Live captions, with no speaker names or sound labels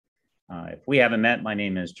If we haven't met, my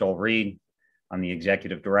name is Joel Reed. I'm the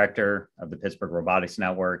executive director of the Pittsburgh Robotics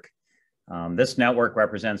Network. This network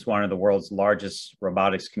represents one of the world's largest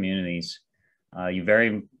robotics communities. You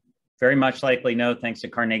very much likely know, thanks to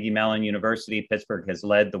Carnegie Mellon University, Pittsburgh has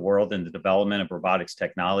led the world in the development of robotics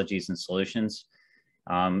technologies and solutions,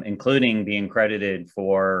 including being credited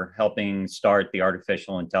for helping start the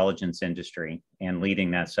artificial intelligence industry and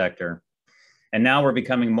leading that sector. And now we're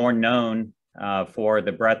becoming more known for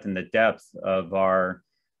the breadth and the depth of our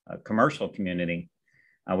commercial community.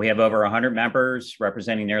 We have over 100 members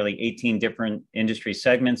representing nearly 18 different industry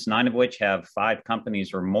segments, 9 of which have 5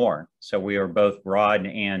 companies or more. So we are both broad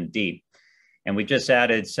and deep. And we just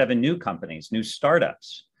added 7 new companies, new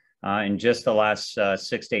startups in just the last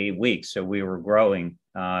 6 to 8 weeks. So we were growing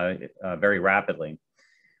very rapidly.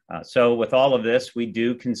 So with all of this, we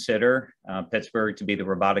do consider Pittsburgh to be the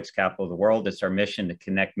robotics capital of the world. It's our mission to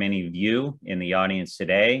connect many of you in the audience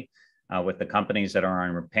today with the companies that are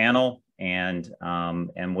on our panel and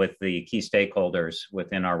with the key stakeholders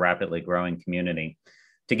within our rapidly growing community.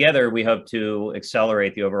 Together, we hope to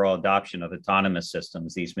accelerate the overall adoption of autonomous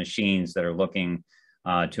systems, these machines that are looking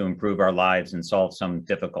to improve our lives and solve some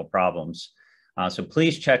difficult problems. So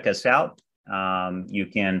please check us out. You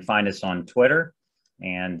can find us on Twitter.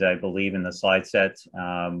 And I believe in the slide set,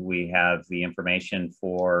 we have the information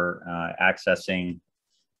for accessing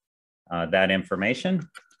that information.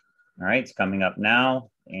 All right, it's coming up now.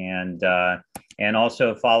 And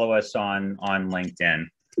also follow us on LinkedIn.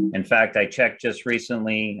 In fact, I checked just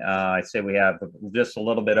recently, I say we have just a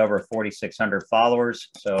little bit over 4,600 followers.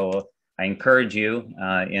 So I encourage you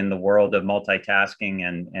in the world of multitasking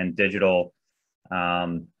and digital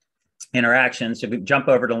interactions. So jump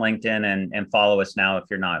over to LinkedIn and follow us now if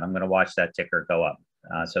you're not. I'm going to watch that ticker go up.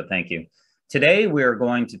 So thank you. Today, we're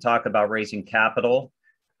going to talk about raising capital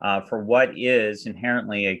for what is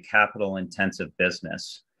inherently a capital-intensive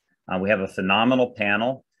business. We have a phenomenal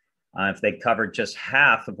panel. If they covered just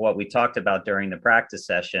half of what we talked about during the practice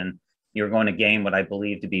session, you're going to gain what I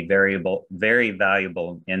believe to be very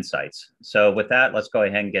valuable insights. So with that, let's go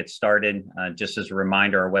ahead and get started. Just as a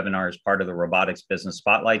reminder, our webinar is part of the Robotics Business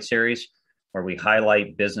Spotlight series, where we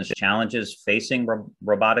highlight business challenges facing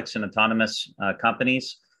robotics and autonomous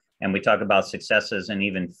companies. And we talk about successes and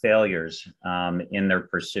even failures in their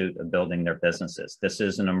pursuit of building their businesses. This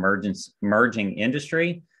is an emerging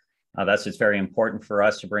industry. Thus, it's very important for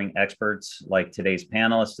us to bring experts like today's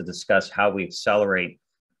panelists to discuss how we accelerate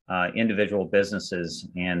individual businesses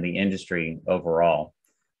and the industry overall.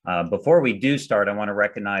 Before we do start, I want to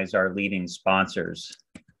recognize our leading sponsors.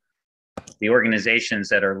 The organizations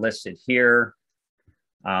that are listed here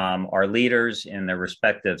are leaders in their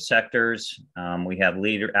respective sectors. We have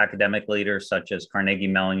academic leaders such as Carnegie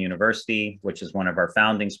Mellon University, which is one of our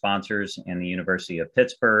founding sponsors, and the University of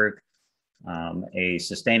Pittsburgh, a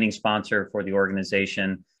sustaining sponsor for the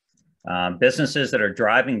organization. Businesses that are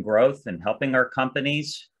driving growth and helping our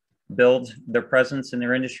companies build their presence in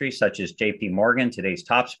their industry, such as JP Morgan, today's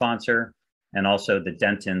top sponsor, and also the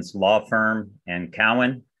Denton's law firm and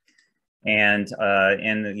Cowen. And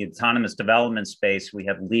in the autonomous development space, we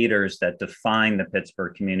have leaders that define the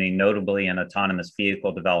Pittsburgh community, notably in autonomous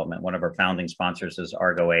vehicle development. One of our founding sponsors is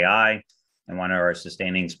Argo AI, and one of our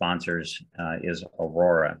sustaining sponsors is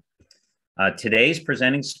Aurora. Today's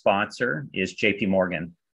presenting sponsor is JP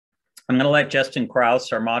Morgan. I'm going to let Justin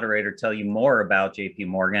Krause, our moderator, tell you more about JP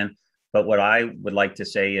Morgan. But what I would like to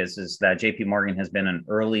say is that JP Morgan has been an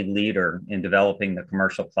early leader in developing the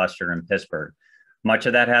commercial cluster in Pittsburgh. Much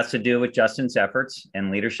of that has to do with Justin's efforts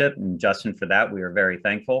and leadership. And Justin, for that, we are very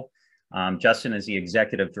thankful. Justin is the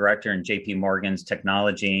executive director in JP Morgan's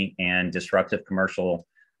technology and disruptive commercial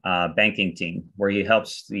banking team, where he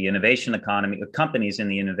helps the innovation economy, companies in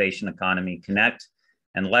the innovation economy connect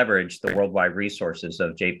and leverage the worldwide resources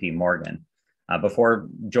of JP Morgan. Before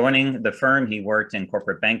joining the firm, he worked in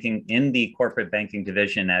corporate banking in the corporate banking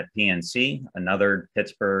division at PNC, another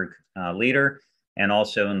Pittsburgh leader, and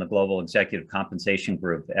also in the global executive compensation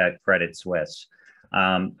group at Credit Suisse.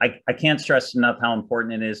 I can't stress enough how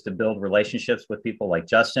important it is to build relationships with people like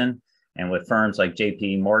Justin and with firms like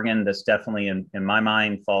JP Morgan. This definitely, in my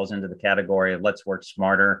mind, falls into the category of let's work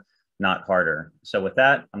smarter, not harder. So with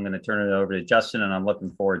that, I'm going to turn it over to Justin, and I'm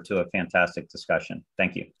looking forward to a fantastic discussion.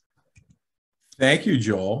 Thank you. Thank you,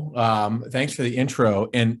 Joel. Thanks for the intro.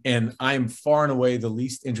 And I'm far and away the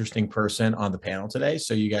least interesting person on the panel today,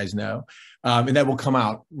 so you guys know. And that will come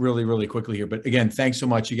out really, really quickly here. But again, thanks so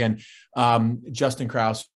much. Again, Justin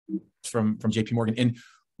Krause from JP Morgan. And,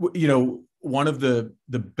 you know, one of the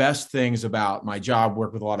best things about my job,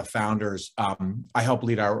 work with a lot of founders. I help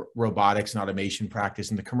lead our robotics and automation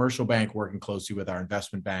practice in the commercial bank, working closely with our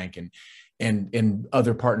investment bank and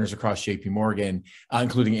other partners across JP Morgan,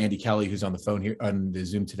 including Andy Kelly, who's on the phone here on the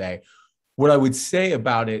Zoom today. What I would say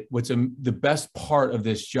about it, the best part of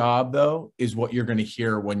this job, though, is what you're going to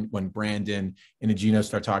hear when Brandon and Egino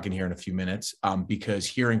start talking here in a few minutes, because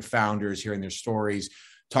hearing founders, hearing their stories,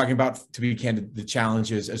 talking about, to be candid, the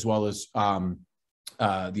challenges as well as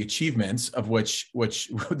the achievements, of which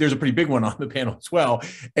there's a pretty big one on the panel as well,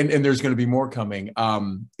 and there's going to be more coming,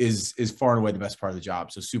 is far and away the best part of the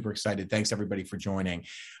job. So super excited. Thanks everybody for joining.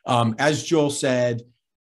 As Joel said,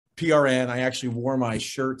 PRN, I actually wore my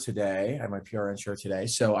shirt today. I have my PRN shirt today.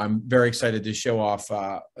 So I'm very excited to show off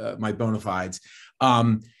my bona fides.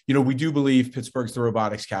 We do believe Pittsburgh's the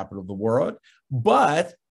robotics capital of the world,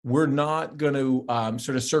 but we're not going to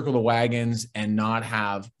sort of circle the wagons and not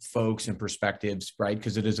have folks and perspectives, right?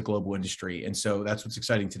 Because it is a global industry. And so that's what's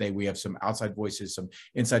exciting today. We have some outside voices, some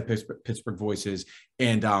inside Pittsburgh voices.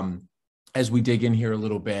 And as we dig in here a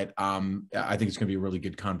little bit, I think it's going to be a really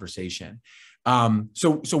good conversation.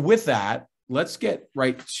 So with that, let's get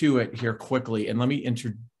right to it here quickly. And let me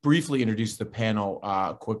briefly introduce the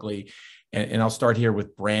panel quickly. And I'll start here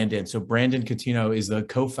with Brandon. So Brandon Catino is the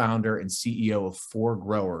co-founder and CEO of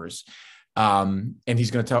 4Growers. And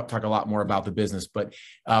he's going to talk a lot more about the business. But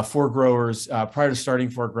 4Growers, prior to starting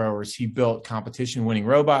 4Growers, he built competition-winning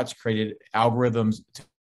robots, created algorithms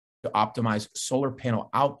to optimize solar panel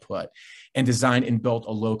output, and designed and built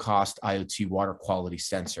a low-cost IoT water quality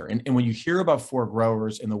sensor. And when you hear about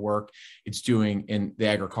 4Growers and the work it's doing in the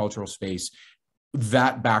agricultural space,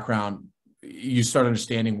 that background, you start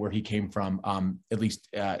understanding where he came from, at least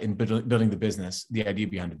in building the business, the idea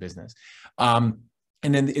behind the business.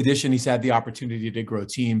 And in addition, he's had the opportunity to grow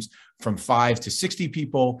teams from 5 to 60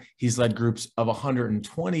 people. He's led groups of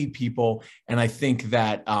 120 people. And I think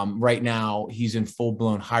that right now he's in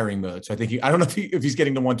full-blown hiring mode. So I think I don't know if he's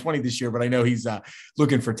getting to 120 this year, but I know he's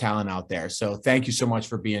looking for talent out there. So thank you so much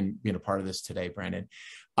for being a part of this today, Brandon.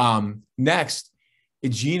 Next,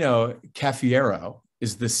 Egino Cafiero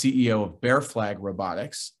is the CEO of Bear Flag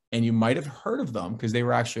Robotics. And you might have heard of them because they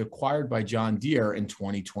were actually acquired by John Deere in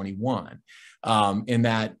 2021. In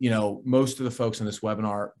that, most of the folks in this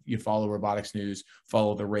webinar, you follow robotics news,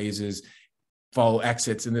 follow the raises, follow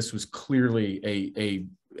exits. And this was clearly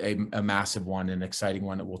a massive one, an exciting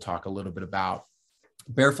one that we'll talk a little bit about.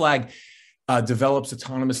 Bear Flag develops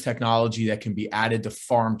autonomous technology that can be added to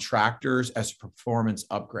farm tractors as a performance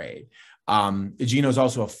upgrade. Egino is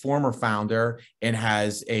also a former founder and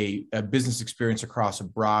has a business experience across a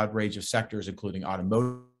broad range of sectors, including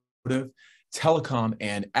automotive, telecom,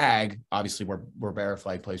 and ag, obviously where Bear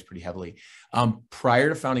Flag plays pretty heavily. Prior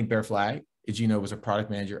to founding Bear Flag, Egino was a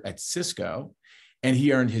product manager at Cisco, and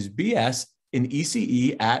he earned his BS in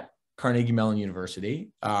ECE at Carnegie Mellon University.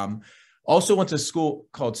 Also went to school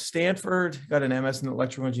called Stanford, got an MS in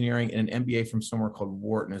electrical engineering and an MBA from somewhere called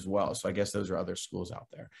Wharton as well. So I guess those are other schools out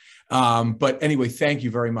there. But anyway, thank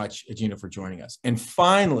you very much, Egino, for joining us. And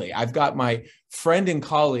finally, I've got my friend and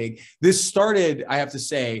colleague. This started, I have to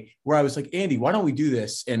say, where I was like, Andy, why don't we do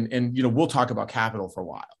this? And we'll talk about capital for a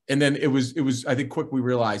while. And then it was, I think, quick, we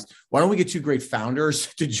realized, why don't we get two great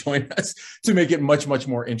founders to join us to make it much, much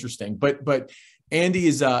more interesting. But Andy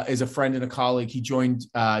is a friend and a colleague. He joined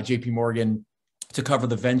JP Morgan to cover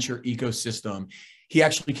the venture ecosystem. He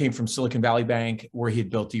actually came from Silicon Valley Bank, where he had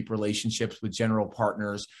built deep relationships with general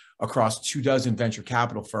partners across 24 venture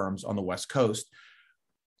capital firms on the West Coast.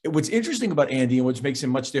 What's interesting about Andy, and which makes him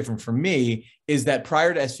much different from me, is that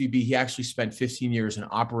prior to SVB, he actually spent 15 years in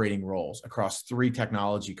operating roles across 3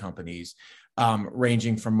 technology companies,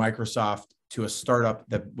 ranging from Microsoft to a startup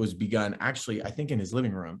that was begun actually, I think, in his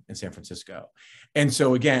living room in San Francisco. And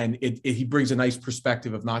so again, he brings a nice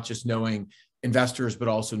perspective of not just knowing investors, but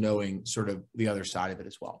also knowing sort of the other side of it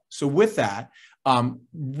as well. So with that,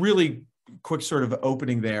 really quick sort of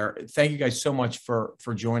opening there. Thank you guys so much for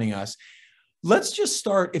joining us. Let's just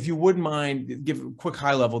start, if you wouldn't mind, give a quick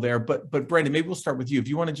high level there. But Brandon, maybe we'll start with you. If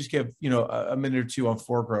you want to just give a minute or two on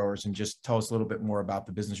 4Growers and just tell us a little bit more about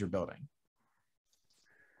the business you're building.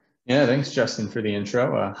 Yeah, thanks, Justin, for the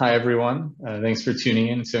intro. Hi, everyone. Thanks for tuning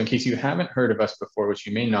in. So in case you haven't heard of us before, which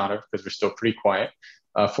you may not have because we're still pretty quiet,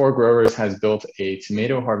 4Growers has built a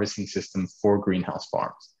tomato harvesting system for greenhouse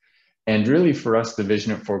farms. And really for us, the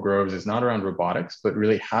vision at 4Growers is not around robotics, but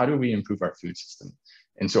really how do we improve our food system?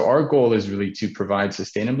 And so our goal is really to provide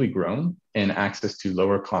sustainably grown and access to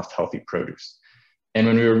lower cost healthy produce. And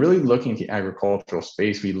when we were really looking at the agricultural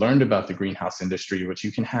space, we learned about the greenhouse industry, which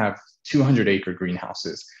you can have 200-acre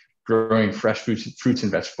greenhouses growing fresh fruits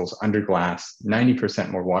and vegetables under glass, 90%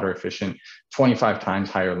 more water efficient, 25 times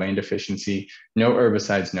higher land efficiency, no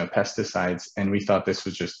herbicides, no pesticides. And we thought this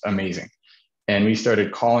was just amazing. And we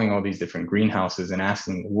started calling all these different greenhouses and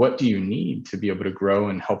asking, what do you need to be able to grow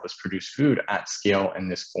and help us produce food at scale in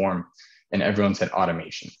this form? And everyone said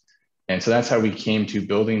automation. And so that's how we came to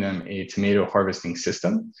building them a tomato harvesting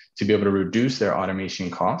system to be able to reduce their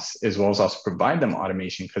automation costs, as well as also provide them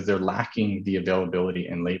automation because they're lacking the availability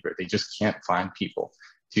and labor. They just can't find people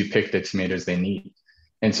to pick the tomatoes they need.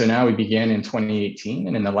 And so now we began in 2018.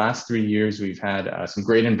 And in the last 3 years, we've had some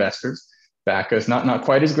great investors back us, not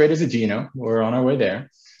quite as great as Agino. We're on our way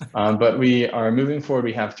there. But we are moving forward.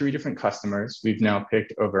 We have 3 different customers. We've now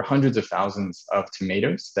picked over hundreds of thousands of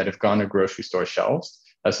tomatoes that have gone to grocery store shelves.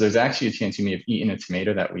 So there's actually a chance you may have eaten a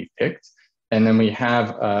tomato that we've picked. And then we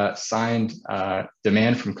have signed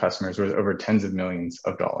demand from customers worth over tens of millions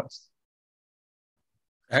of dollars.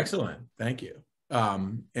 Excellent. Thank you.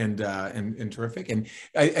 And terrific. And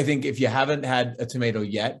I think if you haven't had a tomato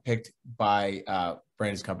yet picked by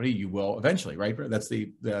Brandon's company, you will eventually, right? That's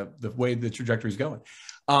the way the trajectory is going.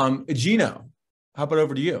 Gino, how about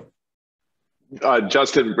over to you?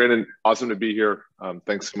 Justin, Brandon, awesome to be here.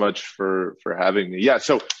 Thanks so much for having me. Yeah,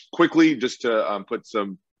 so quickly, just to put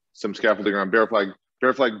some scaffolding around Bear Flag.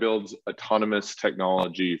 Bear Flag builds autonomous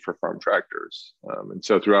technology for farm tractors. And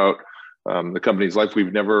so throughout the company's life,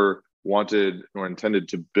 we've never wanted or intended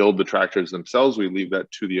to build the tractors themselves. We leave that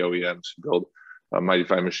to the OEMs to build Mighty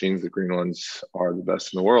Fine machines. The green ones are the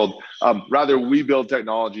best in the world. Rather, we build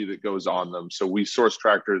technology that goes on them. So we source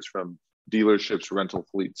tractors from dealerships, rental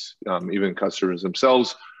fleets, even customers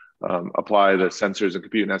themselves, apply the sensors and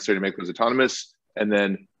compute necessary to make those autonomous, and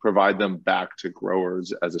then provide them back to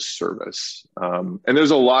growers as a service. And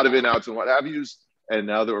there's a lot of in-outs and what have yous. And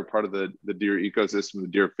now that we're part of the Deere ecosystem, the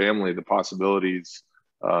Deere family, the possibilities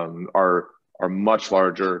are much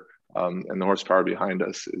larger, and the horsepower behind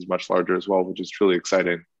us is much larger as well, which is truly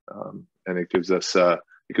exciting. And it gives us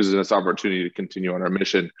opportunity to continue on our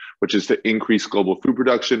mission, which is to increase global food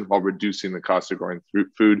production while reducing the cost of growing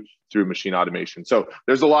food through machine automation. So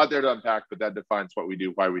there's a lot there to unpack, but that defines what we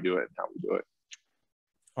do, why we do it, and how we do it.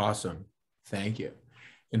 Awesome. Thank you.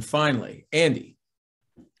 And finally, Andy.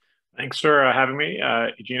 Thanks for having me,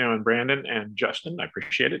 Gino and Brandon and Justin. I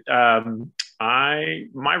appreciate it.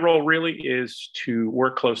 My role really is to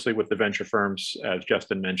work closely with the venture firms, as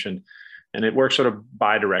Justin mentioned, and it works sort of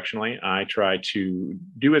bi-directionally. I try to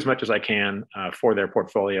do as much as I can for their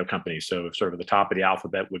portfolio companies. So sort of at the top of the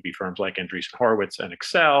alphabet would be firms like Andreessen Horowitz and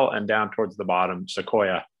Excel, and down towards the bottom,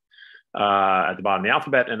 Sequoia at the bottom of the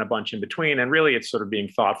alphabet, and a bunch in between. And really, it's sort of being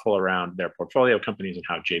thoughtful around their portfolio companies and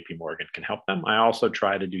how JP Morgan can help them. I also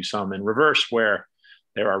try to do some in reverse, where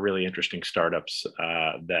there are really interesting startups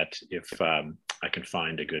that if I can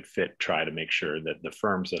find a good fit, try to make sure that the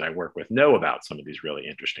firms that I work with know about some of these really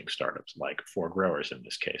interesting startups, like For Growers in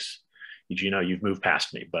this case. Gino, you've moved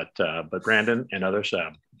past me, but Brandon and others,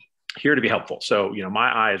 here to be helpful. So,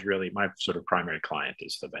 my eye is really, my sort of primary client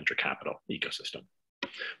is the venture capital ecosystem.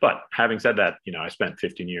 But having said that, I spent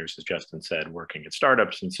 15 years, as Justin said, working at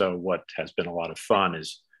startups. And so what has been a lot of fun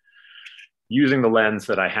is using the lens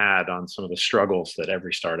that I had on some of the struggles that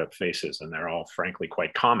every startup faces, and they're all frankly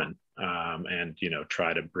quite common, and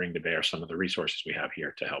try to bring to bear some of the resources we have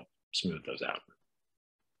here to help smooth those out.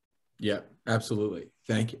 Yeah, absolutely.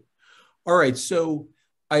 Thank you. All right. So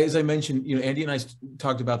as I mentioned, Andy and I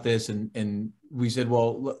talked about this, and we said,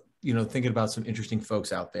 well, thinking about some interesting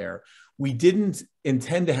folks out there. We didn't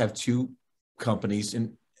intend to have 2 companies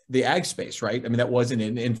in the ag space, right? I mean, that wasn't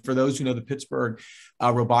in. And for those who know the Pittsburgh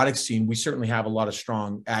robotics scene, we certainly have a lot of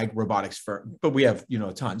strong ag robotics firms, but we have,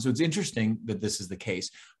 a ton. So it's interesting that this is the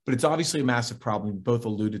case, but it's obviously a massive problem. Both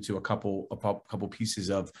alluded to a couple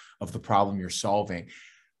pieces of the problem you're solving.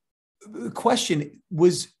 The question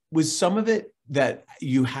was some of it that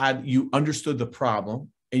you understood the problem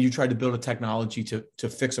and you tried to build a technology to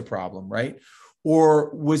fix a problem, right? Or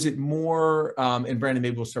was it more, and Brandon,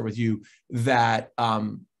 maybe we'll start with you, that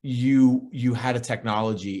you had a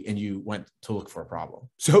technology and you went to look for a problem?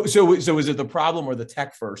 So was it the problem or the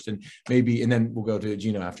tech first, and then we'll go to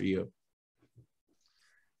Gino after you?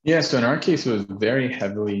 Yeah, so in our case, it was very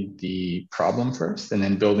heavily the problem first, and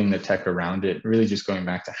then building the tech around it, really just going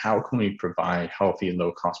back to how can we provide healthy,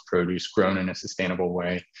 low-cost produce grown in a sustainable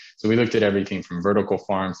way. So we looked at everything from vertical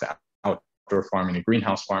farms to outdoor farming to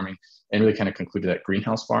greenhouse farming, and really kind of concluded that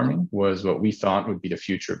greenhouse farming was what we thought would be the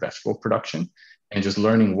future of vegetable production, and just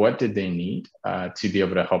learning what did they need to be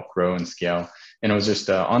able to help grow and scale. And it was just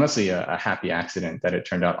honestly a happy accident that it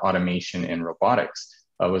turned out automation and robotics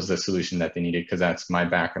was the solution that they needed, because that's my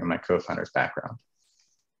background and my co-founder's background.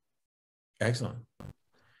 Excellent.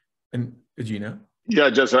 And Gino? Yeah,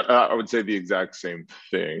 just I would say the exact same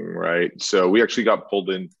thing, right? So we actually got pulled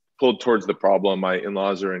towards the problem. My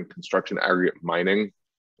in-laws are in construction aggregate mining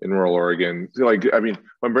in rural Oregon. Like, I mean,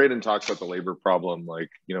 when Braden talks about the labor problem, like,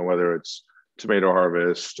 you know, whether it's tomato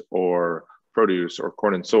harvest or produce or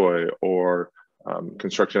corn and soy or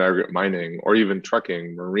construction aggregate mining or even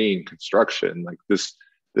trucking, marine construction, like this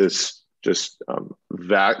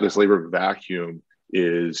labor vacuum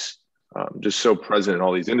is just so present in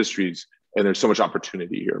all these industries, and there's so much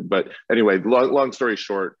opportunity here. But anyway, long story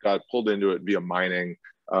short, got pulled into it via mining,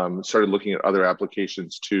 started looking at other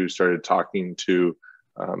applications too, started talking to,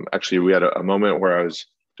 actually we had a moment where I was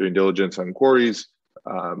doing diligence on quarries,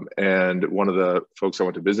 and one of the folks I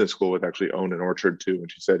went to business school with actually owned an orchard too.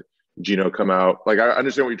 And she said, Gino, come out. Like, I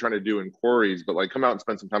understand what you're trying to do in quarries, but like come out and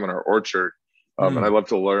spend some time in our orchard. And I love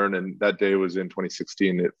to learn. And that day was in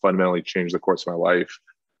 2016. It fundamentally changed the course of my life.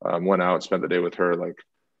 Went out, spent the day with her, like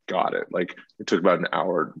got it. Like it took about an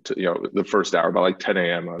hour to, you know, the first hour, by like 10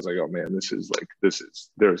 a.m. I was like, oh man,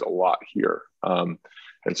 there's a lot here. And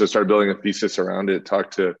so started building a thesis around it,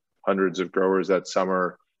 talked to hundreds of growers that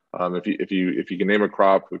summer. If you can name a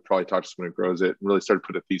crop, we probably talked to someone who grows it, and really started to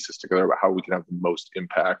put a thesis together about how we can have the most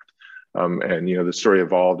impact. And, you know, the story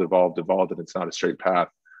evolved, and it's not a straight path.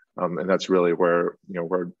 And that's really where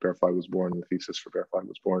Bearfly was born, the thesis for Bearfly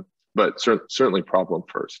was born. But certainly problem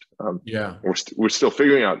first. Yeah, we're still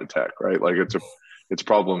figuring out the tech, right? Like it's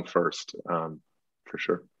problem first, for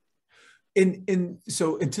sure. And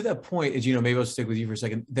so, and to that point, as you know, maybe I'll stick with you for a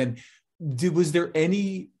second. Then, was there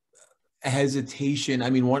any hesitation? I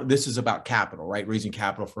mean, this is about capital, right? Raising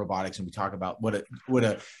capital for robotics, and we talk about what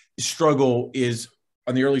a struggle is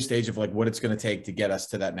on the early stage of like what it's going to take to get us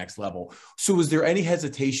to that next level. So was there any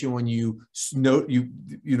hesitation when you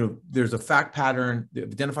know, there's a fact pattern,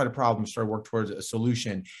 identified a problem, start to work towards a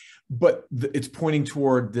solution, but it's pointing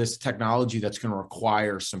toward this technology that's going to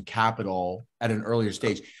require some capital at an earlier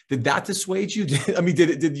stage. Did that dissuade you?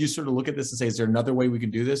 Did you sort of look at this and say, is there another way we can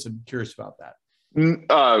do this? I'm curious about that.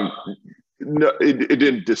 No, it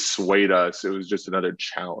didn't dissuade us. It was just another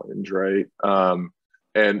challenge, right?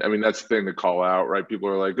 And I mean, that's the thing to call out, right? People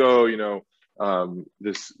are like, oh,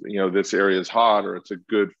 this area is hot, or it's a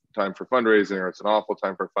good time for fundraising, or it's an awful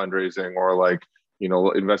time for fundraising, or like,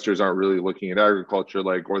 investors aren't really looking at agriculture,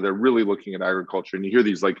 like, or they're really looking at agriculture. And you hear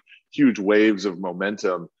these like huge waves of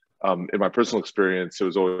momentum. In my personal experience, it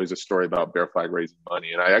was always a story about Bear Flag raising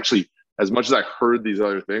money. And I actually, as much as I heard these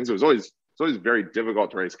other things, it's always very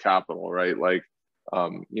difficult to raise capital, right? Like,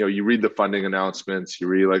 you read the funding announcements, you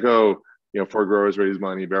read like, oh, Four Growers raise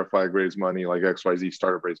money, Bear Flag raise money, like XYZ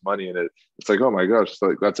startup raise money, and it's like, oh my gosh, so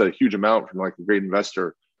like that's a huge amount from like a great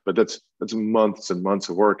investor, but that's months and months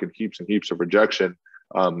of work and heaps of rejection,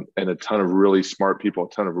 and a ton of really smart people, a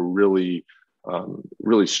ton of really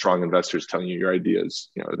strong investors telling you your ideas,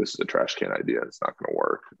 this is a trash can idea, it's not going to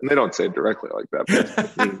work, and they don't say it directly like that, but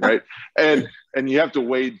it's mean, right? And you have to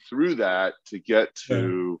wade through that to get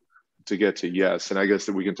to yes. And I guess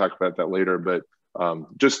that we can talk about that later, but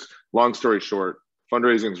just long story short,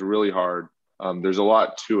 fundraising is really hard. There's a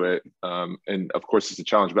lot to it, and of course it's a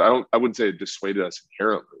challenge. But I wouldn't say it dissuaded us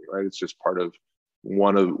inherently, right? It's just part of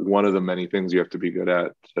one of the many things you have to be good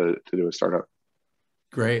at to do a startup.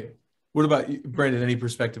 Great. What about you, Brandon? Any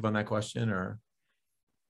perspective on that question, or?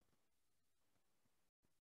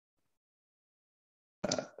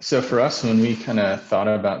 So for us, when we kind of thought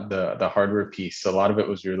about the hardware piece, a lot of it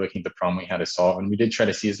was we were looking at the problem we had to solve. And we did try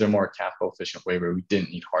to see, is there a more capital efficient way where we didn't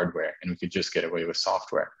need hardware and we could just get away with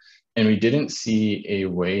software? And we didn't see a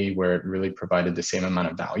way where it really provided the same amount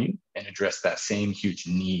of value and addressed that same huge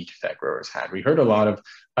need that growers had. We heard a lot of,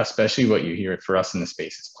 especially what you hear for us in the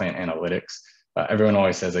space, is plant analytics. Everyone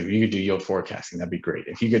always says, like, if you could do yield forecasting, that'd be great.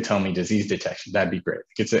 If you could tell me disease detection, that'd be great.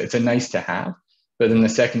 It's a nice to have. But then the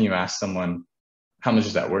second you ask someone, how much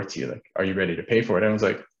is that worth to you? Like, are you ready to pay for it? Everyone's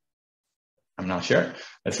like, I'm not sure.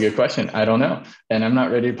 That's a good question. I don't know. And I'm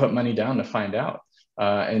not ready to put money down to find out.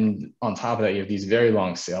 And on top of that, you have these very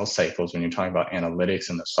long sales cycles when you're talking about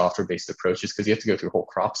analytics and the software-based approaches, because you have to go through whole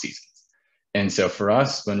crop seasons. And so for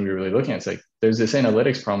us, when we were really looking at it, it's like, there's this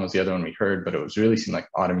analytics problem was the other one we heard, but it was really seemed like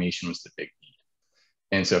automation was the big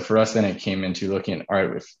need. And so for us, then it came into looking at, all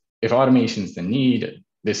right, if automation is the need,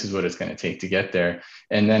 this is what it's going to take to get there.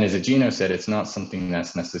 And then, as Gino said, it's not something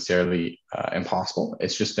that's necessarily impossible.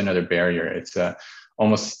 It's just another barrier. It's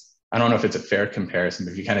almost, I don't know if it's a fair comparison,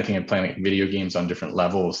 but if you kind of think of playing like video games on different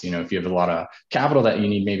levels, if you have a lot of capital that you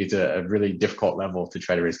need, maybe it's a really difficult level to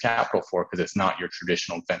try to raise capital for, because it's not your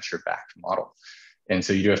traditional venture-backed model. And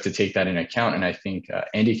so you do have to take that into account. And I think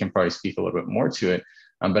Andy can probably speak a little bit more to it.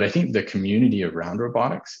 But I think the community around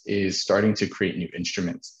robotics is starting to create new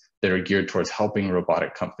instruments that are geared towards helping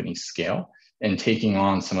robotic companies scale and taking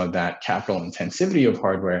on some of that capital intensivity of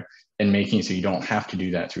hardware and making it so you don't have to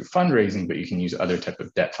do that through fundraising, but you can use other type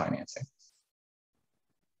of debt financing.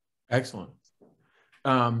 Excellent.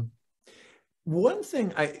 One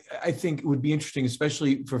thing I think would be interesting,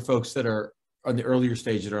 especially for folks that are on the earlier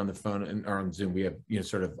stage that are on the phone and are on Zoom, we have, you know,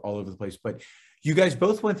 sort of all over the place, but you guys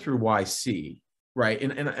both went through YC, right?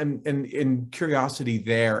 And curiosity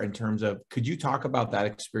there in terms of, could you talk about that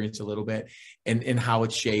experience a little bit and how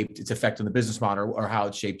it shaped its effect on the business model or how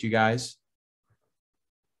it shaped you guys?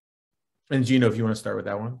 And Gino, if you want to start with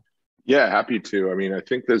that one. Yeah, happy to. I mean, I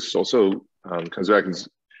think this also comes back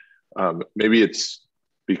and maybe it's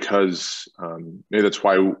because maybe that's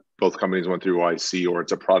why both companies went through YC, or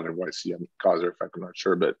it's a product of YC. Cause or effect, I'm not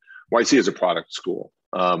sure, but YC is a product school.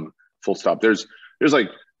 Full stop. There's like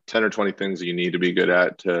 10 or 20 things that you need to be good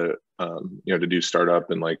at to you know, to do startup,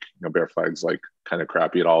 and like, you know, Bear Flag's like kind of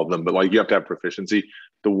crappy at all of them, but like you have to have proficiency.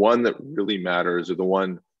 The one that really matters, or the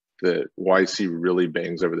one that YC really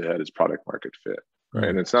bangs over the head, is product market fit. Right.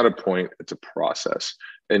 And it's not a point, it's a process.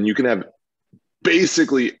 And you can have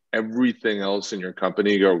basically everything else in your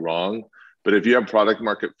company go wrong, but if you have product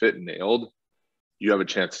market fit nailed, you have a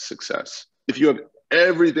chance of success. If you have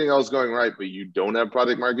everything else going right, but you don't have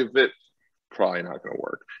product market fit, probably not going to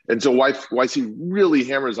work. And so YC really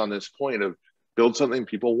hammers on this point of build something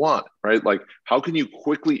people want, right? Like, how can you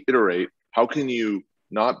quickly iterate? How can you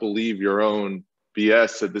not believe your own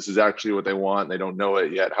BS that this is actually what they want and they don't know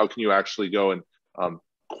it yet? How can you actually go and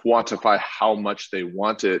quantify how much they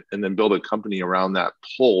want it and then build a company around that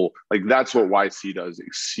pull? Like, that's what YC does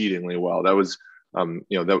exceedingly well. That was, you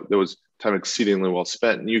know, that was time exceedingly well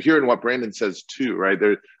spent. And you hear in what Brandon says too, right?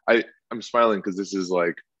 I'm smiling because this is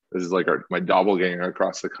like my doppelganger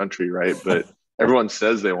across the country, right? But everyone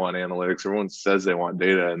says they want analytics, everyone says they want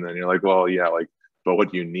data, and then you're like, well, yeah, like, but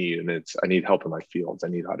what do you need? And it's, I need help in my fields, I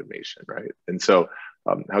need automation, right? And so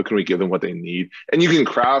how can we give them what they need? And you can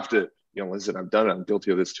craft it. You know, listen, I've done it. I'm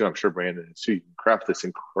guilty of this too. I'm sure Brandon is too. You can craft this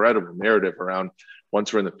incredible narrative around,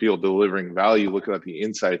 once we're in the field delivering value, looking at the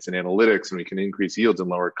insights and analytics, and we can increase yields and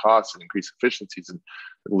lower costs and increase efficiencies and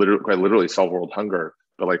quite literally solve world hunger.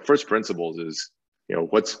 But like, first principles is, you know,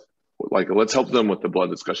 let's help them with the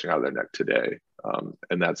blood that's gushing out of their neck today.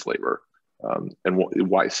 And that's labor. And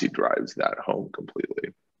YC drives that home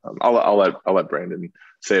completely. I'll let Brandon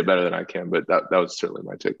say it better than I can, but that was certainly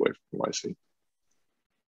my takeaway from YC.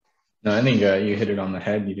 No, I think you hit it on the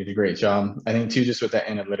head. You did a great job. I think too, just with that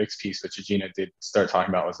analytics piece, which Gina did start talking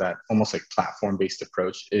about, was that almost like platform-based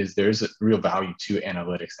approach. Is there's a real value to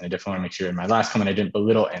analytics, and I definitely want to make sure in my last comment I didn't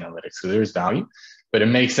belittle analytics. So there's value, but it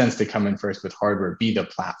makes sense to come in first with hardware, be the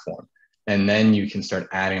platform, and then you can start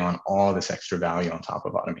adding on all this extra value on top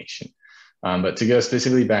of automation. But to go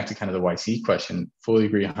specifically back to kind of the YC question, fully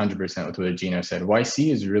agree 100% with what Gino said.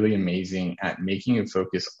 YC is really amazing at making a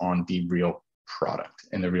focus on the real product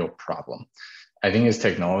and the real problem. I think as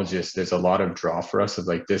technologists, there's a lot of draw for us of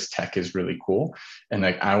like, this tech is really cool, and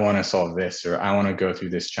like, I want to solve this, or I want to go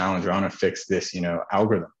through this challenge, or I want to fix this, you know,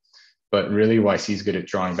 algorithm. But really, YC is good at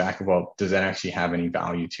drawing back. Well, does that actually have any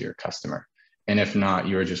value to your customer? And if not,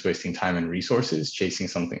 you're just wasting time and resources chasing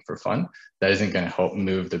something for fun that isn't going to help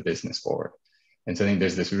move the business forward. And so I think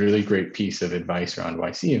there's this really great piece of advice around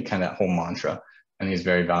YC, and kind of that whole mantra, I think is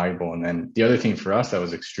very valuable. And then the other thing for us that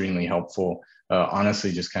was extremely helpful,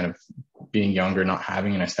 honestly, just kind of being younger, not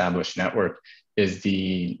having an established network, is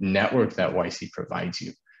the network that YC provides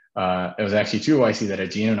you. It was actually through YC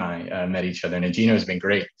that Gino and I met each other, and Gino has been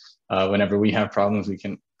great. Whenever we have problems,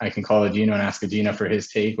 I can call Gino and ask Gino for his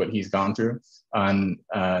take, what he's gone through. On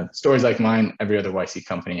stories like mine, every other YC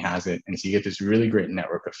company has it. And so you get this really great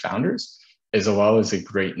network of founders, as well as a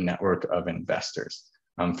great network of investors.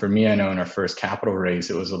 For me, I know in our first capital raise,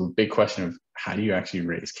 it was a big question of, how do you actually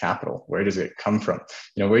raise capital? Where does it come from?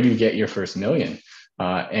 You know, where do you get your first million?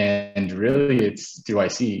 And really, it's through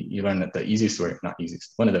YC, you learn that the easiest way, not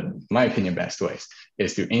easiest, one of the, in my opinion, best ways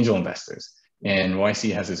is through angel investors. And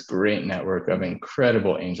YC has this great network of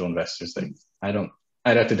incredible angel investors. Like,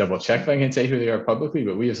 I'd have to double check if I can say who they are publicly,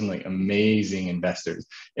 but we have some like amazing investors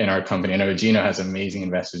in our company. I know Gino has amazing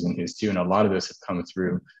investors in his too, and a lot of those have come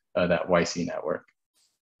through that YC network.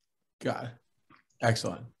 Got it.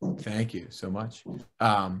 Excellent. Thank you so much.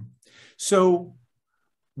 So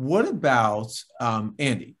what about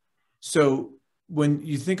Andy? So when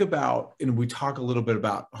you think about, and we talk a little bit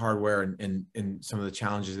about hardware and some of the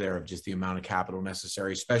challenges there of just the amount of capital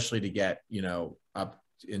necessary, especially to get, you know, up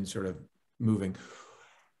in sort of moving,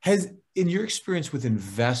 in your experience with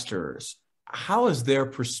investors, how has their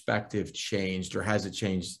perspective changed, or has it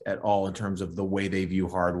changed at all in terms of the way they view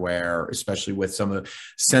hardware, especially with some of the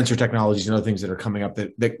sensor technologies and other things that are coming up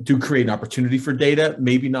that do create an opportunity for data?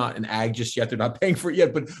 Maybe not in ag just yet, they're not paying for it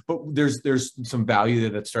yet, but there's some value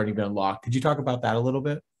that's starting to be unlocked. Could you talk about that a little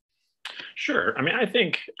bit? Sure.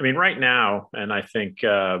 Right now, and I think,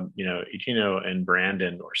 Eugenio and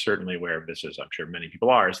Brandon are certainly aware of this, as I'm sure many people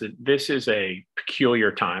are, is that this is a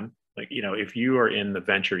peculiar time. Like, if you are in the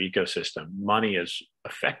venture ecosystem, money is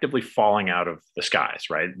effectively falling out of the skies,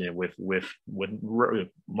 right? With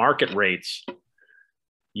market rates,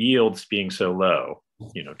 yields being so low,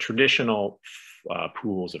 traditional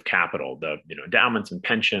pools of capital, the endowments and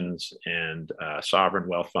pensions and sovereign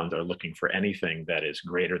wealth funds are looking for anything that is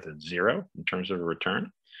greater than zero in terms of a return,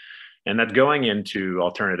 and that's going into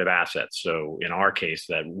alternative assets. So in our case,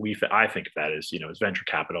 I think of that as as venture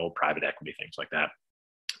capital, private equity, things like that.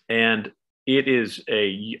 And it is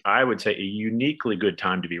I would say, a uniquely good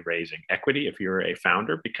time to be raising equity if you're a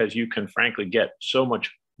founder, because you can frankly get so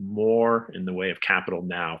much more in the way of capital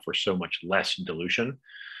now for so much less dilution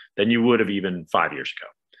than you would have even 5 years ago.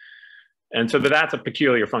 And so that's a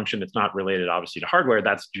peculiar function. It's not related, obviously, to hardware.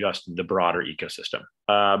 That's just the broader ecosystem.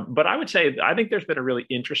 But I would say, I think there's been a really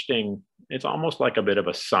interesting, it's almost like a bit of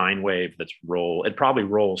a sine wave it probably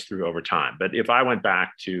rolls through over time. But if I went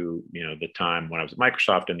back to, the time when I was at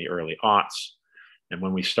Microsoft in the early aughts, and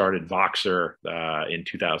when we started Voxer in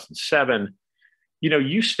 2007,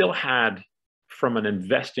 you still had, from an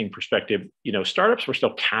investing perspective, startups were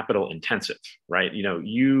still capital intensive, right?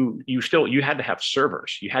 You had to have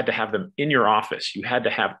servers, you had to have them in your office, you had to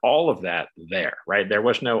have all of that there, right? There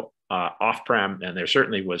was no off-prem, and there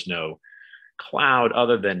certainly was no cloud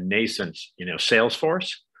other than nascent,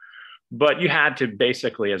 Salesforce. But you had to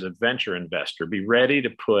basically, as a venture investor, be ready to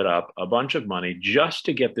put up a bunch of money just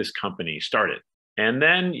to get this company started. And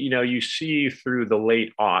then, you see through the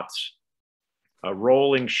late aughts, a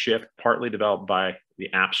rolling shift, partly developed by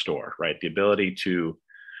the App Store, right? The ability to,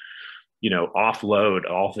 offload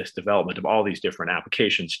all this development of all these different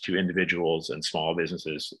applications to individuals and small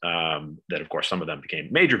businesses. That, of course, some of them became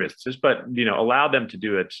major businesses, but allowed them to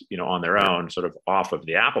do it, on their own, sort of off of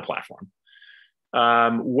the Apple platform.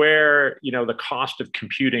 Where the cost of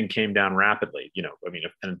computing came down rapidly.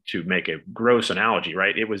 And to make a gross analogy,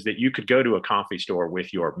 right, it was that you could go to a coffee store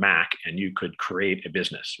with your Mac and you could create a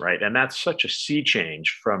business, right? And that's such a sea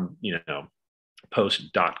change from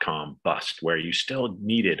post.com bust, where you still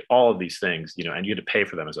needed all of these things, and you had to pay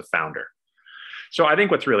for them as a founder. So I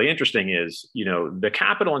think what's really interesting is the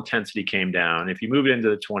capital intensity came down. If you move it into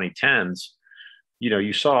the 2010s,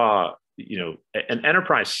 you saw an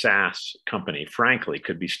enterprise SaaS company, frankly,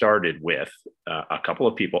 could be started with a couple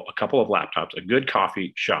of people, a couple of laptops, a good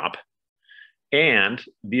coffee shop, and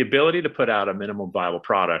the ability to put out a minimum viable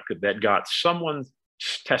product that got someone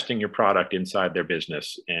testing your product inside their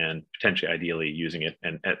business and potentially, ideally, using it.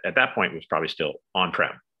 And at that point, it was probably still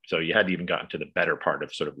on-prem. So you hadn't even gotten to the better part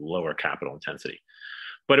of sort of lower capital intensity.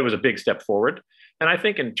 But it was a big step forward. And I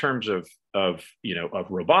think in terms of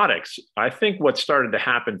robotics, I think what started to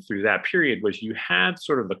happen through that period was you had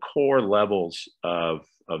sort of the core levels of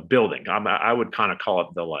building. I would kind of call it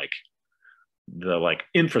the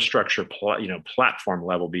infrastructure, platform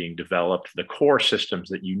level being developed, the core systems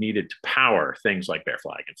that you needed to power things like Bear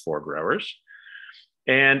Flag and For Growers.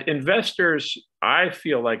 And investors, I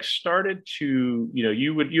feel like, started to,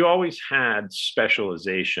 you always had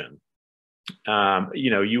specialization.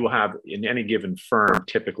 You will have in any given firm,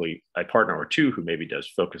 typically a partner or two who maybe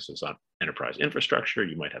focuses on enterprise infrastructure.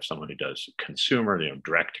 You might have someone who does consumer,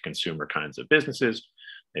 direct to consumer kinds of businesses,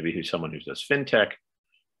 maybe someone who does fintech,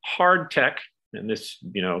 hard tech. And this,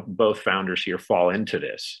 both founders here fall into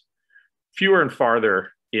this, fewer and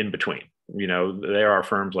farther in between. There are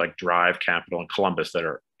firms like Drive Capital and Columbus that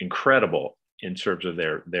are incredible in terms of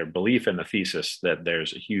their belief in the thesis that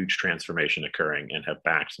there's a huge transformation occurring, and have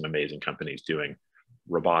backed some amazing companies doing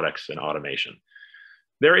robotics and automation.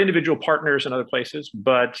 There are individual partners in other places,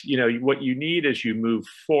 but what you need as you move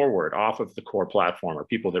forward off of the core platform are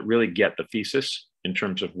people that really get the thesis in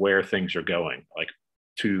terms of where things are going. Like,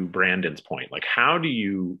 to Brandon's point, like, how do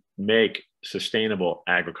you make sustainable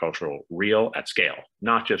agricultural real at scale?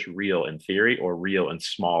 Not just real in theory or real in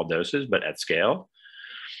small doses, but at scale.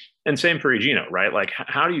 And same for Eugenio, right? Like,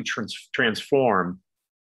 how do you transform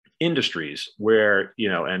industries where,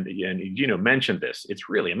 and Eugenio mentioned this, it's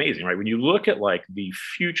really amazing, right? When you look at like the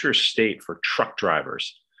future state for truck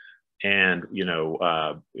drivers and,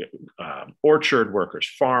 orchard workers,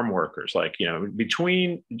 farm workers, like,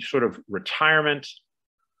 between sort of retirement,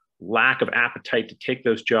 lack of appetite to take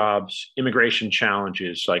those jobs, immigration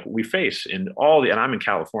challenges like we face in all the, and I'm in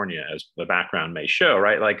California, as the background may show,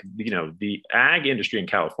 right? Like, the ag industry in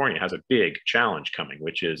California has a big challenge coming,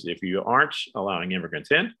 which is if you aren't allowing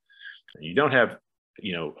immigrants in, you don't have,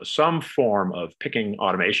 some form of picking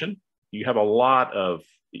automation, you have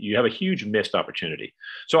a huge missed opportunity.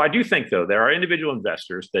 So I do think, though, there are individual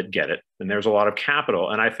investors that get it, and there's a lot of capital.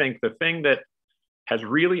 And I think the thing that has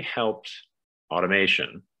really helped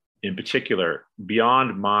automation, in particular,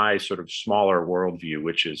 beyond my sort of smaller worldview,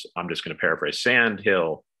 which is, I'm just going to paraphrase,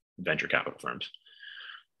 sandhill venture capital firms,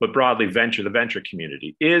 but broadly the venture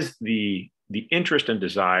community, is the interest and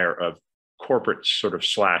desire of corporate sort of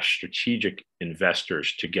 / strategic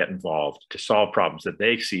investors to get involved, to solve problems that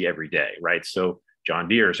they see every day, right? So John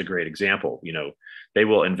Deere is a great example. They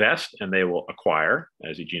will invest and they will acquire,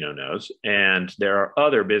 as Eugenio knows. And there are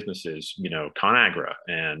other businesses, ConAgra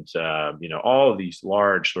and, all of these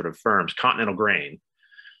large sort of firms, Continental Grain,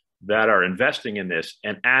 that are investing in this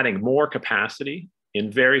and adding more capacity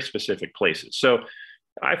in very specific places. So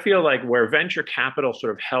I feel like where venture capital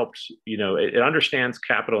sort of helps, it understands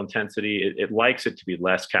capital intensity. It likes it to be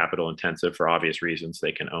less capital intensive for obvious reasons.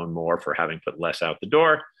 They can own more for having put less out the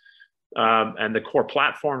door. And the core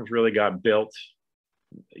platforms really got built.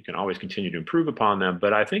 You can always continue to improve upon them.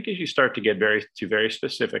 But I think as you start to get very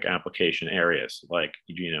specific application areas, like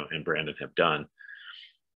Eugenio and Brandon have done,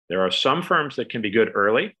 there are some firms that can be good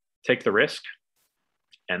early, take the risk.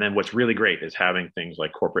 And then what's really great is having things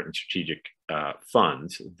like corporate and strategic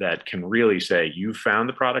funds that can really say, you found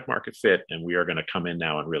the product market fit, and we are going to come in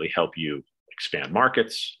now and really help you expand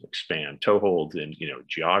markets, expand toeholds in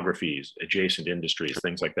geographies, adjacent industries,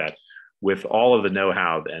 things like that, with all of the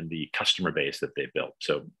know-how and the customer base that they've built.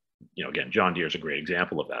 So, again, John Deere is a great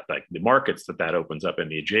example of that. Like the markets that opens up and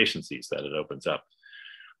the adjacencies that it opens up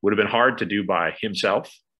would have been hard to do by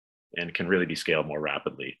himself, and can really be scaled more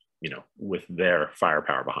rapidly, with their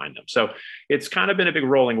firepower behind them. So it's kind of been a big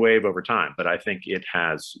rolling wave over time, but I think it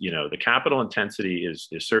has, the capital intensity is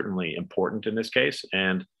certainly important in this case.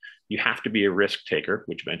 And you have to be a risk taker,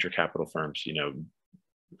 which venture capital firms,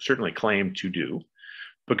 certainly claim to do.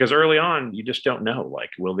 Because early on, you just don't know,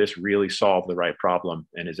 like, will this really solve the right problem?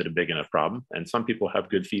 And is it a big enough problem? And some people have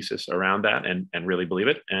good thesis around that and really believe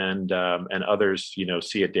it. And others,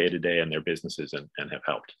 see it day to day in their businesses and have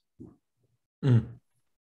helped. Mm.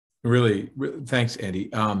 Really, thanks,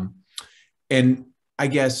 Andy. And I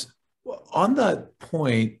guess on that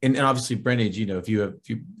point, and obviously, Brendan, if you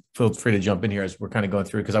feel free to jump in here as we're kind of going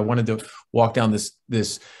through, because I wanted to walk down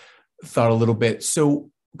this thought a little bit.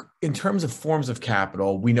 So in terms of forms of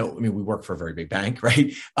capital, we know, we work for a very big bank,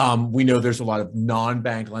 right? We know there's a lot of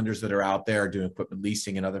non-bank lenders that are out there doing equipment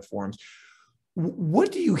leasing and other forms.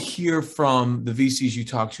 What do you hear from the VCs you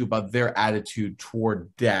talk to about their attitude toward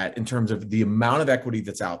debt in terms of the amount of equity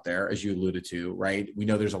that's out there, as you alluded to, right? We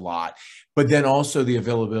know there's a lot, but then also the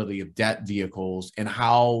availability of debt vehicles and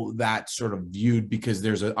how that's sort of viewed, because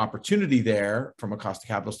there's an opportunity there from a cost of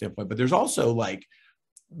capital standpoint, but there's also like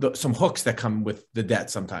some hooks that come with the debt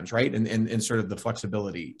sometimes, right? And sort of the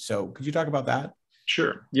flexibility. So could you talk about that?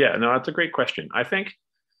 Sure. Yeah, no, that's a great question. I think,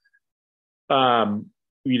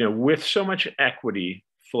 with so much equity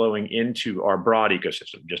flowing into our broad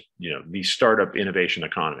ecosystem, just, the startup innovation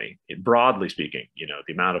economy, broadly speaking,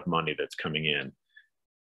 the amount of money that's coming in,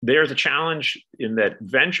 there's a challenge in that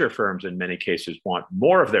venture firms in many cases want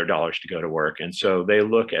more of their dollars to go to work. And so they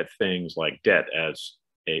look at things like debt as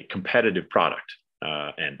a competitive product,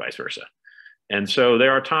 and vice versa. And so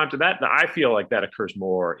there are times that I feel like that occurs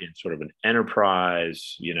more in sort of an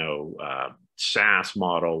enterprise, SaaS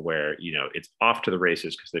model where, it's off to the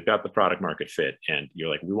races because they've got the product market fit. And you're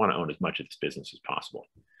like, we want to own as much of this business as possible.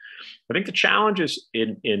 I think the challenges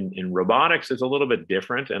in robotics is a little bit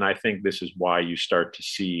different. And I think this is why you start to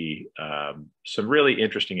see some really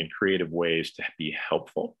interesting and creative ways to be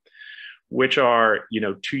helpful, which are,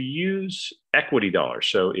 to use equity dollars.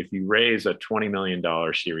 So if you raise a $20 million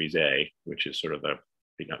Series A, which is sort of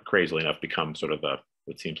crazily enough, become sort of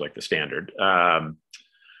what seems like the standard,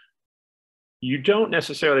 you don't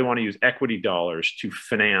necessarily want to use equity dollars to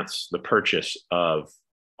finance the purchase of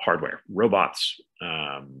hardware, robots,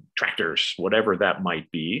 tractors, whatever that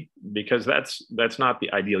might be, because that's not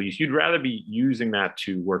the ideal use. You'd rather be using that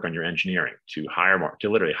to work on your engineering, to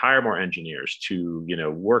literally hire more engineers, to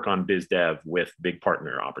work on biz dev with big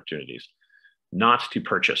partner opportunities, not to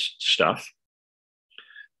purchase stuff.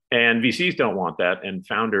 And VCs don't want that, and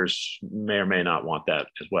founders may or may not want that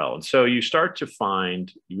as well. And so you start to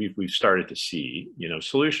find, we've started to see,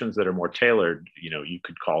 solutions that are more tailored, you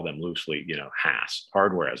could call them loosely, HaaS,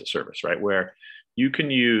 hardware as a service, right? Where you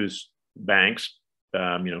can use banks,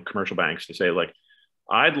 commercial banks to say, like,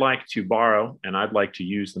 I'd like to borrow and I'd like to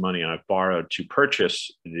use the money I've borrowed to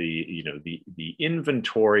purchase the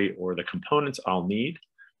inventory or the components I'll need.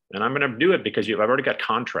 And I'm going to do it because I've already got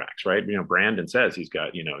contracts, right? Brandon says he's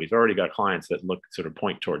already got clients that sort of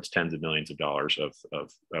point towards tens of millions of dollars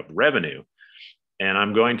of revenue. And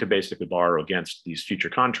I'm going to basically borrow against these future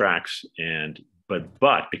contracts.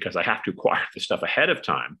 But because I have to acquire the stuff ahead of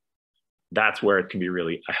time, that's where it can be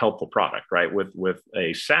really a helpful product, right? With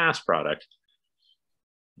a SaaS product,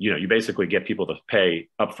 you basically get people to pay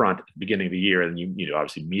upfront at the beginning of the year, and you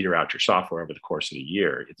obviously meter out your software over the course of the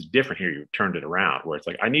year. It's different here. You've turned it around where it's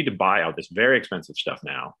like, I need to buy out this very expensive stuff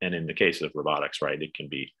now. And in the case of robotics, right, it can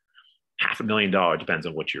be $500,000, depends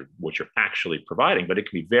on what you're actually providing, but it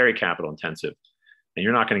can be very capital intensive, and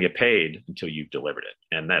you're not going to get paid until you've delivered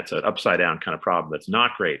it. And that's an upside down kind of problem that's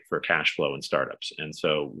not great for cash flow in startups. And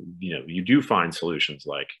so, you do find solutions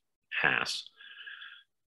like HaaS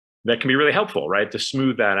that can be really helpful, right, to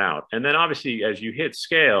smooth that out. And then obviously, as you hit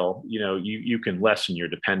scale, you can lessen your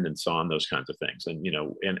dependence on those kinds of things. And,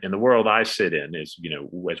 in the world I sit in is,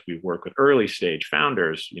 as we work with early stage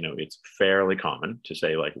founders, it's fairly common to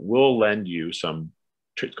say, like, we'll lend you some,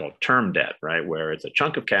 it's called term debt, right, where it's a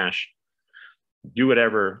chunk of cash, do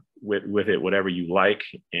whatever with it, whatever you like,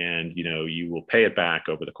 and, you will pay it back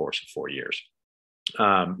over the course of 4 years.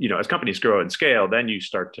 As companies grow and scale, then you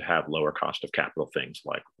start to have lower cost of capital things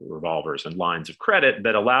like revolvers and lines of credit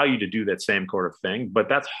that allow you to do that same sort of thing. But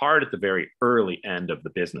that's hard at the very early end of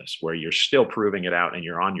the business, where you're still proving it out and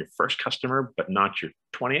you're on your first customer, but not your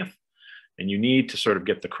 20th. And you need to sort of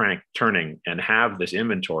get the crank turning and have this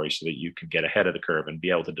inventory so that you can get ahead of the curve and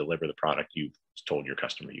be able to deliver the product you've told your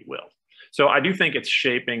customer you will. So I do think it's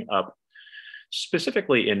shaping up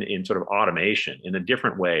specifically in sort of automation in a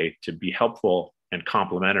different way to be helpful and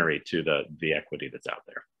complementary to the equity that's out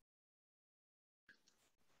there.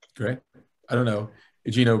 Great. I don't know.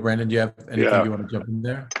 Gino, Brandon, do you have anything you want to jump in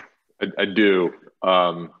there? I do.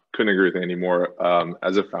 Couldn't agree with Andy more.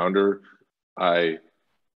 As a founder, I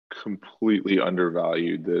completely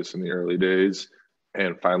undervalued this in the early days.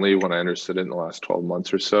 And finally, when I understood it in the last 12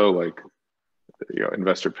 months or so, like,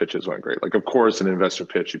 investor pitches went great. Like, of course, an investor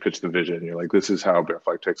pitch, you pitch the vision. You're like, this is how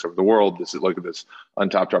Bearflag takes over the world. Look at this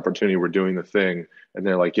untapped opportunity. We're doing the thing. And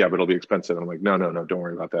they're like, yeah, but it'll be expensive. And I'm like, no, don't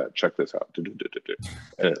worry about that. Check this out. And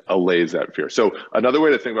it allays that fear. So another way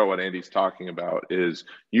to think about what Andy's talking about is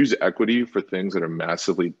use equity for things that are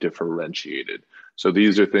massively differentiated. So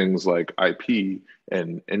these are things like IP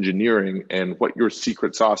and engineering and what your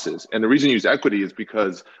secret sauce is. And the reason you use equity is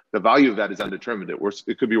because the value of that is undetermined.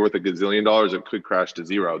 It could be worth $1 gazillion. It could crash to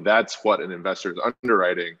zero. That's what an investor is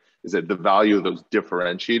underwriting, is that the value of those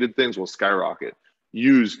differentiated things will skyrocket.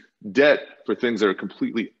 Use debt for things that are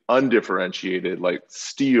completely undifferentiated, like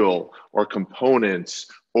steel or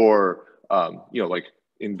components or, like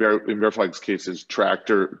in Bearflag's cases,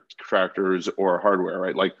 tractors or hardware,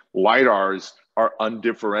 right? Like LiDARs are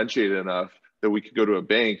undifferentiated enough that we could go to a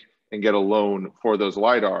bank and get a loan for those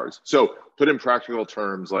LiDARs. So put in practical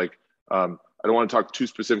terms, like, I don't want to talk too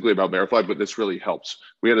specifically about Bearflag, but this really helps.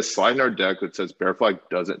 We had a slide in our deck that says Bearflag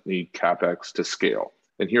doesn't need CapEx to scale.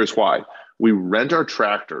 And here's why. We rent our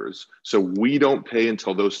tractors, so we don't pay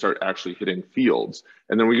until those start actually hitting fields.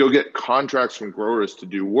 And then we go get contracts from growers to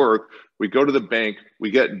do work. We go to the bank,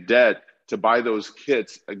 we get debt to buy those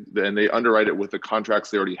kits, and they underwrite it with the contracts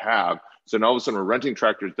they already have. So now all of a sudden we're renting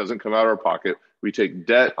tractors, doesn't come out of our pocket. We take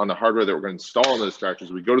debt on the hardware that we're going to install on those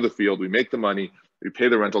tractors. We go to the field, we make the money, we pay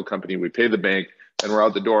the rental company, we pay the bank, and we're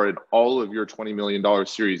out the door. And all of your $20 million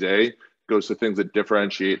Series A goes to things that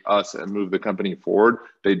differentiate us and move the company forward.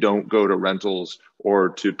 They don't go to rentals or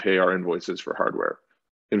to pay our invoices for hardware.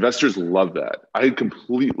 Investors love that. I had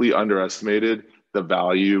completely underestimated the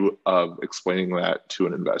value of explaining that to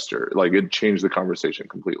an investor. Like, it changed the conversation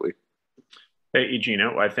completely. Hey,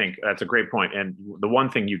 Gino, I think that's a great point. And the one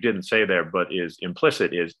thing you didn't say there, but is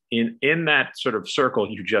implicit, is in that sort of circle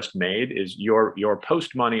you just made, is your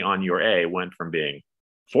post money on your A went from being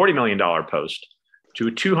 $40 million post to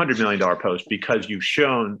a $200 million post because you've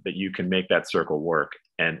shown that you can make that circle work.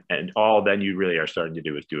 And all then you really are starting to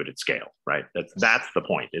do is do it at scale, right? That's the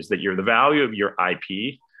point, is that the value of your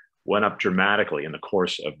IP went up dramatically in the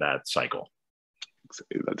course of that cycle.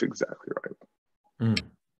 That's exactly right.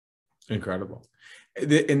 Incredible.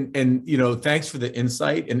 And thanks for the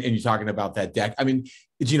insight. And you're talking about that deck. I mean,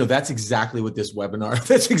 that's exactly what this webinar,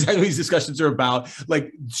 that's exactly what these discussions are about,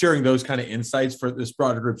 like sharing those kind of insights for this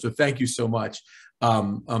broader group. So thank you so much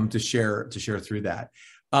to share through that.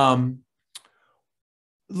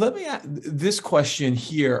 let me ask this question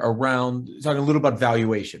here around talking a little about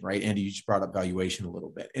valuation, right? Andy, you just brought up valuation a little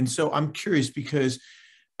bit. And so I'm curious because,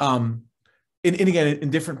 and again, in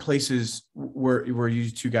different places where you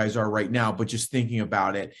two guys are right now, but just thinking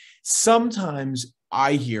about it, sometimes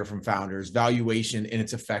I hear from founders valuation and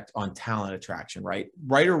its effect on talent attraction, right?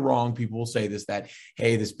 Right or wrong, people will say this, that,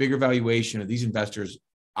 hey, this bigger valuation of these investors,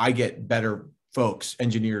 I get better folks,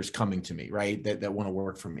 engineers coming to me, right? That want to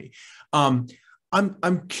work for me.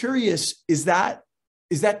 I'm curious, is that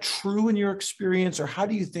true in your experience, or how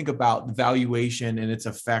do you think about valuation and its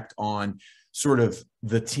effect on sort of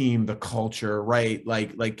the team, the culture, right?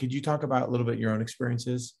 Like, could you talk about a little bit your own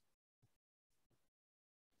experiences?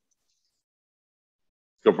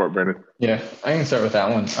 Go for it, Brandon. Yeah, I can start with that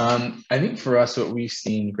one. I think for us, what we've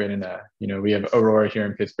seen, Brandon, we have Aurora here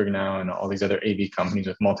in Pittsburgh now, and all these other AV companies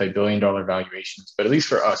with multi-billion-dollar valuations. But at least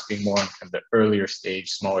for us, being more on kind of the earlier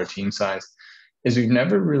stage, smaller team size, is we've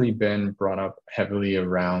never really been brought up heavily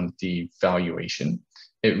around the valuation.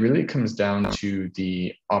 It really comes down to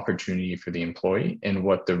the opportunity for the employee and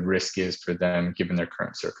what the risk is for them given their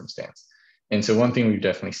current circumstance. And so one thing we've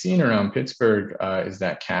definitely seen around Pittsburgh is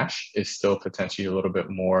that cash is still potentially a little bit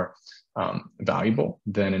more valuable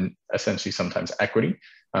than essentially sometimes equity,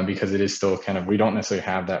 because it is still kind of, we don't necessarily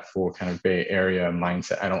have that full kind of Bay Area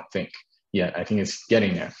mindset, I don't think yet. I think it's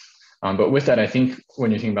getting there. But with that, I think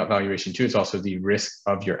when you're thinking about valuation too, it's also the risk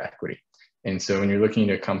of your equity. And so when you're looking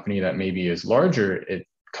at a company that maybe is larger, it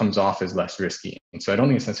comes off as less risky. And so I don't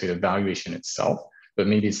think it's necessarily the valuation itself, but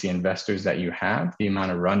maybe it's the investors that you have, the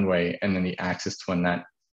amount of runway, and then the access to when that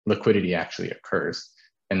liquidity actually occurs.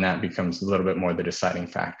 And that becomes a little bit more the deciding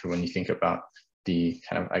factor when you think about the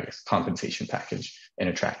kind of, I guess, compensation package and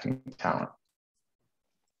attracting talent.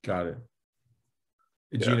 Got it.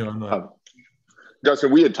 Gino, on that.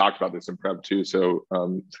 Justin, we had talked about this in prep too, so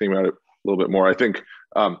thinking about it a little bit more, I think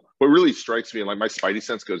what really strikes me, and like my spidey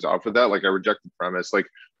sense goes off with that, like I reject the premise. Like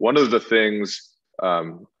one of the things,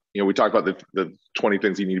 we talk about the 20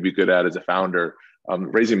 things you need to be good at as a founder.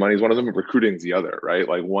 Raising money is one of them, recruiting is the other, right?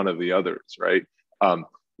 Like one of the others, right?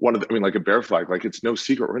 Like a bear flag, like it's no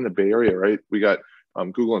secret, we're in the Bay Area, right? We got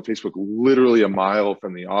Google and Facebook literally a mile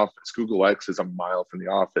from the office. Google X is a mile from the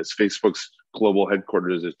office. Facebook's global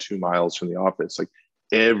headquarters is 2 miles from the office. Like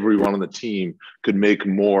everyone on the team could make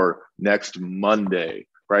more next Monday,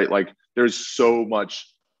 right? Like there's so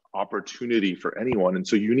much opportunity for anyone. And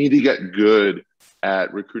so you need to get good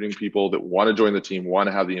at recruiting people that want to join the team, want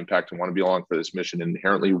to have the impact, and want to be along for this mission, and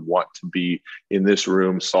inherently want to be in this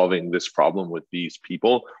room solving this problem with these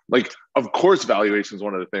people. Like, of course, valuation is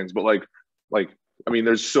one of the things, but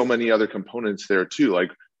there's so many other components there too.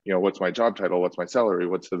 Like, what's my job title? What's my salary?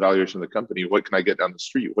 What's the valuation of the company? What can I get down the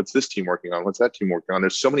street? What's this team working on? What's that team working on?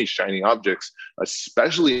 There's so many shiny objects,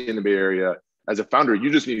 especially in the Bay Area. As a founder,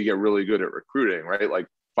 you just need to get really good at recruiting, right? Like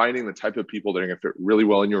finding the type of people that are going to fit really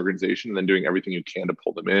well in your organization, and then doing everything you can to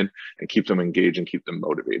pull them in and keep them engaged and keep them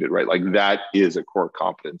motivated, right? Like that is a core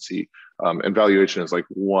competency. And valuation is like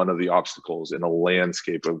one of the obstacles in a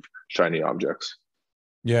landscape of shiny objects.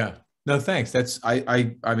 Yeah. No, thanks. That's,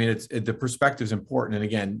 the perspective is important. And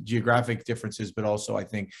again, geographic differences, but also I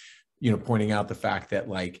think, pointing out the fact that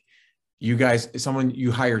like you guys, someone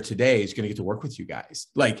you hire today is going to get to work with you guys,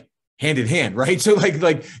 like hand in hand, right? So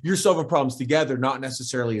like you're solving problems together, not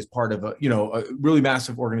necessarily as part of a really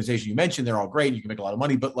massive organization. You mentioned they're all great, you can make a lot of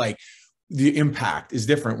money, but like the impact is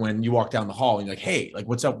different when you walk down the hall and you're like, hey, like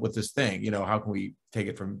what's up with this thing? How can we take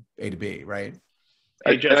it from A to B, right?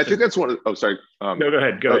 Hey, and I think that's one of the, sorry. No, go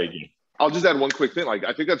ahead. Go ahead. I'll just add one quick thing. Like,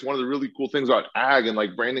 I think that's one of the really cool things about ag, and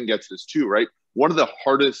like Brandon gets this too, right? One of the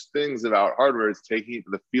hardest things about hardware is taking it to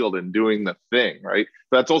the field and doing the thing, right?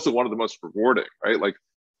 But that's also one of the most rewarding, right? Like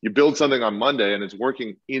you build something on Monday and it's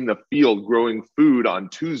working in the field, growing food on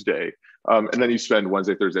Tuesday. And then you spend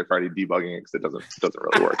Wednesday, Thursday, Friday debugging it because it doesn't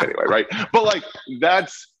really work anyway, right? But like,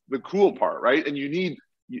 that's the cool part, right? And you need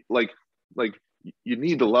you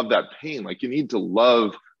need to love that pain. Like you need to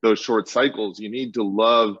love those short cycles. You need to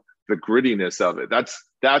love the grittiness of it. That's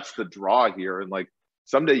the draw here. And like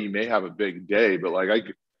someday you may have a big day, but like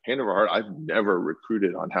hand over heart, I've never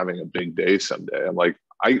recruited on having a big day someday. I'm like,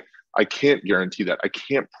 I can't guarantee that. I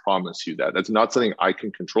can't promise you that. That's not something I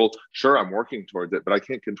can control. Sure, I'm working towards it, but I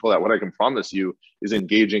can't control that. What I can promise you is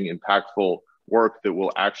engaging, impactful work that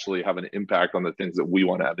will actually have an impact on the things that we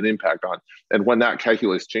want to have an impact on. And when that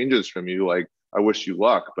calculus changes from you, like, I wish you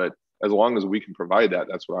luck, but as long as we can provide that,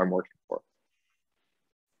 that's what I'm working for.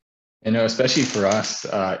 Especially for us,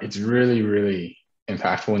 it's really, really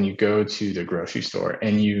impactful when you go to the grocery store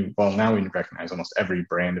and now we recognize almost every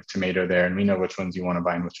brand of tomato there, and we know which ones you want to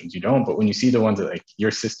buy and which ones you don't. But when you see the ones that like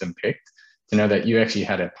your system picked to know that you actually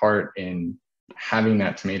had a part in having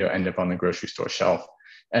that tomato end up on the grocery store shelf.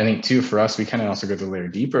 And I think too, for us, we kind of also go the layer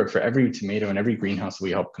deeper. For every tomato and every greenhouse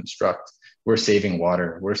we help construct, we're saving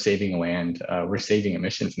water, we're saving land, we're saving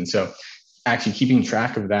emissions. And so actually keeping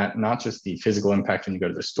track of that, not just the physical impact when you go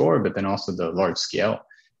to the store, but then also the large scale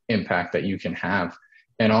impact that you can have.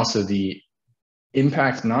 And also the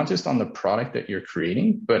impact, not just on the product that you're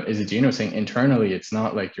creating, but as Gino was saying, internally, it's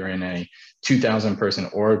not like you're in a 2,000 person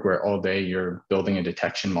org where all day you're building a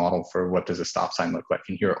detection model for what does a stop sign look like,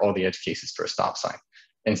 and here are all the edge cases for a stop sign.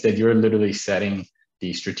 Instead, you're literally setting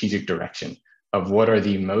the strategic direction of what are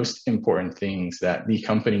the most important things that the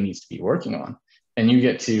company needs to be working on. And you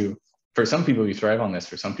get to, for some people, you thrive on this,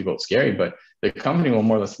 for some people it's scary, but the company will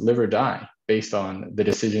more or less live or die based on the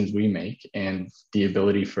decisions we make and the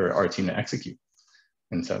ability for our team to execute.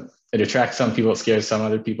 And so it attracts some people, it scares some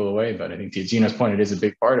other people away. But I think to Gino's point, it is a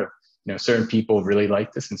big part of, certain people really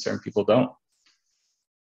like this and certain people don't.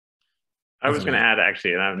 I was going to add,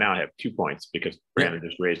 actually, and now I have 2 points because Brandon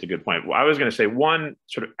just raised a good point. Well, I was going to say one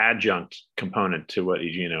sort of adjunct component to what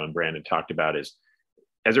Gino and Brandon talked about is,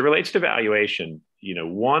 as it relates to valuation,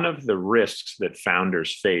 one of the risks that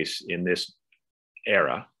founders face in this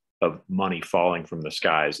era of money falling from the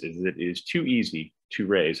skies is that it is too easy to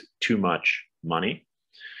raise too much money.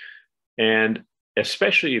 And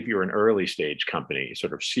especially if you're an early stage company,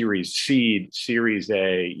 sort of Series Seed, Series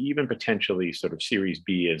A, even potentially sort of Series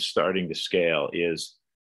B and starting to scale, is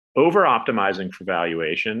over-optimizing for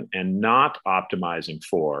valuation and not optimizing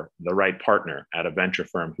for the right partner at a venture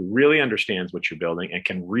firm who really understands what you're building and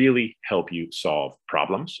can really help you solve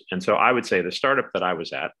problems. And so I would say the startup that I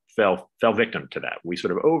was at fell victim to that. We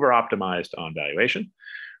sort of over-optimized on valuation.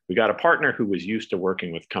 We got a partner who was used to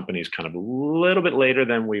working with companies kind of a little bit later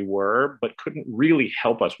than we were, but couldn't really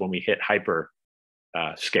help us when we hit hyper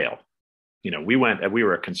scale. We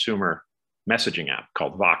were a consumer messaging app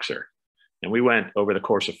called Voxer. And we went over the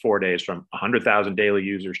course of 4 days from 100,000 daily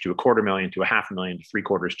users to 250,000 to 500,000 to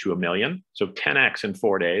 750,000 to 1 million. So 10x in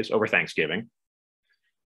 4 days over Thanksgiving.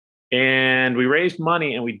 And we raised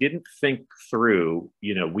money and we didn't think through,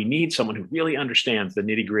 we need someone who really understands the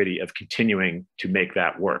nitty gritty of continuing to make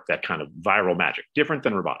that work, that kind of viral magic, different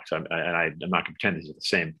than robotics. I'm not going to pretend this is the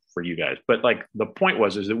same for you guys, but like the point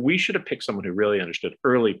is that we should have picked someone who really understood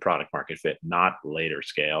early product market fit, not later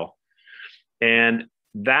scale. And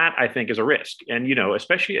that, I think, is a risk. And,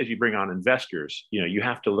 especially as you bring on investors, you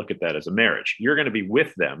have to look at that as a marriage. You're going to be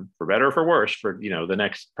with them, for better or for worse, for, the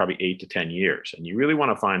next probably 8 to 10 years. And you really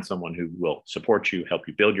want to find someone who will support you, help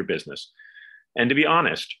you build your business. And to be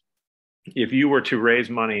honest, if you were to raise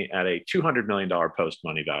money at a $200 million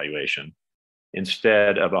post-money valuation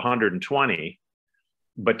instead of 120,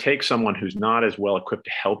 but take someone who's not as well equipped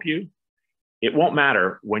to help you, it won't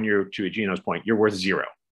matter when you're, to Gino's point, you're worth zero.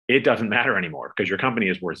 It doesn't matter anymore because your company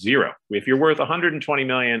is worth zero. If you're worth 120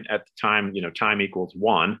 million at the time, time equals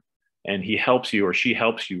 1, and he helps you or she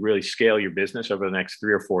helps you really scale your business over the next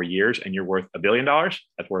 3 or 4 years, and you're worth $1 billion,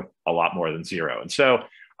 that's worth a lot more than zero. And so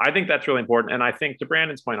I think that's really important. And I think to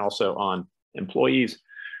Brandon's point also on employees,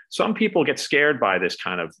 some people get scared by this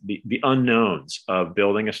kind of the unknowns of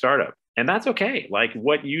building a startup. And that's okay. Like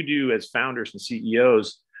what you do as founders and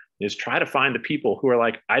CEOs is try to find the people who are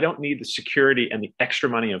like, I don't need the security and the extra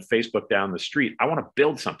money of Facebook down the street. I want to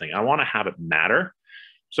build something. I want to have it matter.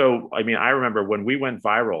 So, I remember when we went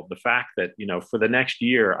viral, the fact that, for the next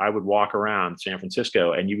year, I would walk around San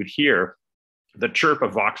Francisco and you would hear the chirp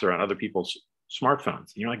of Voxer on other people's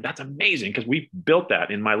smartphones. And you're like, that's amazing because we built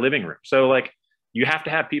that in my living room. So like, you have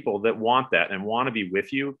to have people that want that and want to be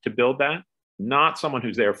with you to build that, not someone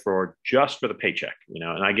who's there just for the paycheck,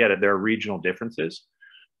 and I get it. There are regional differences.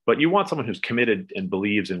 But you want someone who's committed and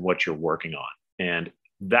believes in what you're working on. And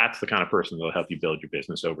that's the kind of person that'll help you build your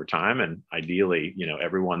business over time. And ideally,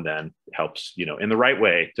 everyone then helps, in the right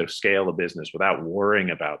way to scale a business without worrying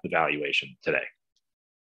about the valuation today.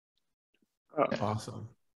 Awesome.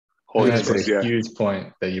 That's a huge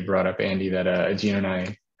point that you brought up, Andy, that Gino and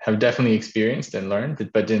I have definitely experienced and learned,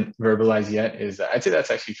 but didn't verbalize yet. I'd say that's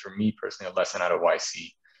actually, for me personally, a lesson out of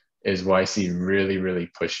YC, is YC really, really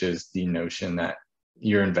pushes the notion that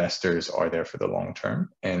your investors are there for the long term.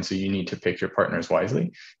 And so you need to pick your partners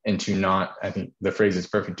wisely and to not, I think the phrase is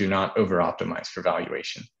perfect, do not over optimize for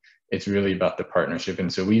valuation. It's really about the partnership.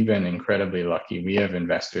 And so we've been incredibly lucky. We have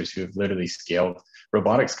investors who have literally scaled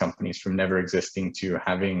robotics companies from never existing to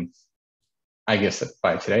having, I guess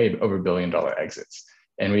by today, over $1 billion exits.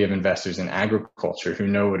 And we have investors in agriculture who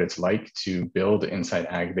know what it's like to build inside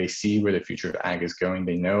ag. They see where the future of ag is going.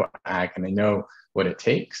 They know ag and they know what it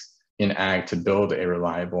takes in ag to build a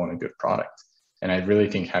reliable and a good product. And I really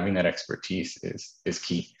think having that expertise is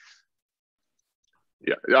key.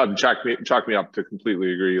 Yeah, chalk me up to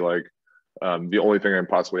completely agree. Like, the only thing I can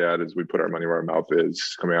possibly add is we put our money where our mouth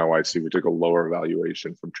is. Coming out of YC, we took a lower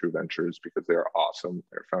valuation from True Ventures because they are awesome.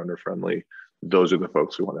 They're founder friendly. Those are the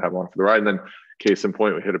folks we want to have on for the ride. And then, case in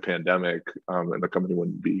point, we hit a pandemic, and the company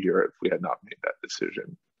wouldn't be here if we had not made that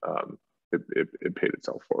decision. It paid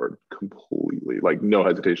itself forward completely, like no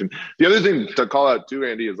hesitation. The other thing to call out too,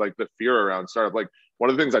 Andy, is like the fear around startup. Like, one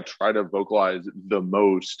of the things I try to vocalize the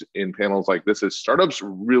most in panels like this is startups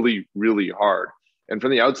really, really hard. And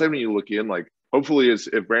from the outside, when you look in, like, hopefully,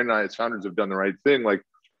 if Brandon and I as founders have done the right thing, like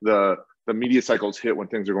the media cycles hit when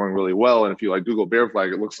things are going really well. And if you like Google Bear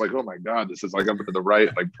Flag, it looks like, oh my God, this is like up to the right,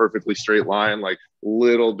 like perfectly straight line, like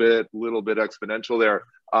little bit exponential there.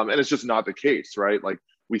 And it's just not the case, right? Like,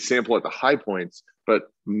 we sample at the high points, but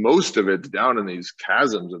most of it's down in these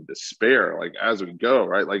chasms of despair, like as we go,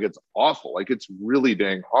 right? Like, it's awful. Like, it's really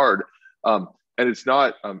dang hard. And it's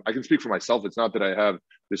not, I can speak for myself. It's not that I have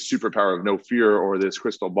this superpower of no fear or this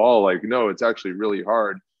crystal ball. Like, no, it's actually really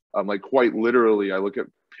hard. Like, quite literally, I look at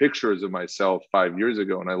pictures of myself 5 years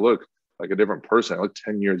ago and I look like a different person. I look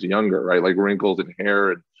 10 years younger, right? Like wrinkles in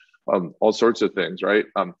hair and all sorts of things, right?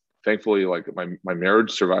 Thankfully, like my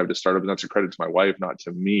marriage survived a startup, and that's a credit to my wife, not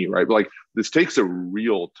to me, right? But like, this takes a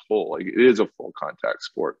real toll. Like, it is a full contact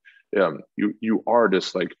sport. You are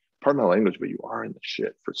just like, pardon my language, but you are in the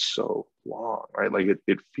shit for so long, right? Like,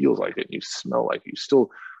 it feels like it. And you smell like you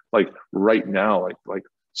still, like right now, like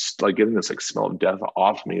getting this like smell of death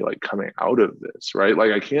off me, like coming out of this, right?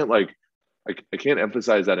 Like, I can't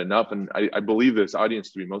emphasize that enough. And I believe this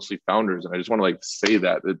audience to be mostly founders, and I just want to like say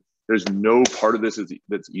that there's no part of this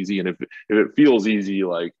that's easy. And if it feels easy,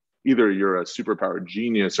 like either you're a superpower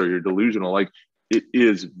genius or you're delusional. Like, it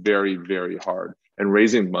is very, very hard. And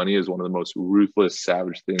raising money is one of the most ruthless,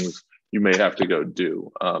 savage things you may have to go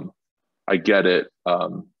do. I get it.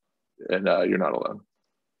 And you're not alone.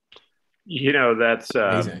 That's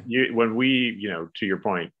when we, to your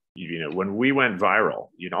point, when we went viral,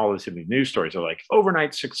 all of these news stories are like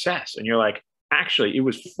overnight success. And you're like, actually, it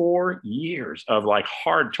was 4 years of like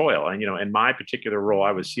hard toil. And, in my particular role,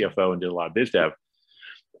 I was CFO and did a lot of biz dev.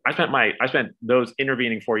 I spent those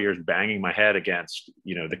intervening 4 years banging my head against,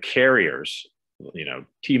 the carriers,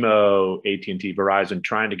 T-Mo, AT&T, Verizon,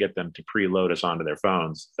 trying to get them to preload us onto their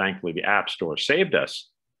phones. Thankfully, the App Store saved us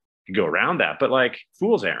to go around that, but like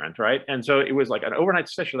fool's errand, right? And so it was like an overnight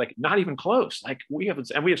success, like not even close. Like, we have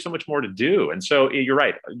so much more to do. And so you're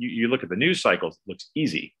right. You look at the news cycles, it looks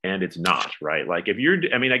easy, and it's not, right? Like,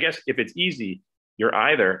 I guess if it's easy, you're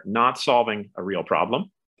either not solving a real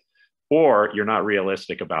problem, or you're not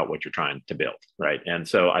realistic about what you're trying to build, right? And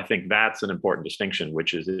so I think that's an important distinction,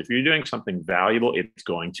 which is if you're doing something valuable, it's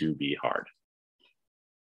going to be hard.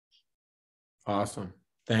 Awesome.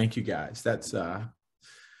 Thank you, guys. That's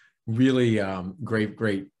really great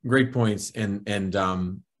points,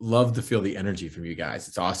 and love to feel the energy from you guys.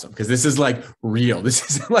 It's awesome because this is like real. This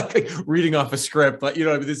isn't like reading off a script, but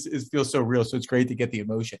this feels so real. So it's great to get the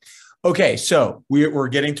emotion. Okay, so we're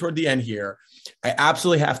getting toward the end here. I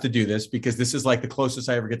absolutely have to do this because this is like the closest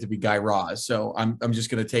I ever get to be Guy Raz. So I'm just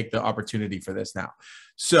going to take the opportunity for this now.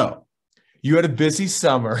 So you had a busy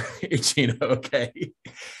summer, Gina. Okay,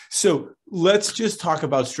 so let's just talk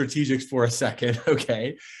about strategics for a second.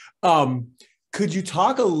 Okay, could you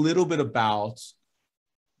talk a little bit about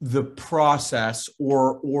the process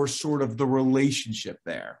or sort of the relationship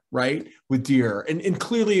there, right, with Deere? And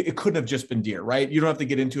clearly it couldn't have just been Deere, right? You don't have to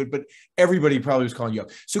get into it, but everybody probably was calling you up.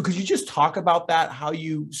 So could you just talk about that, how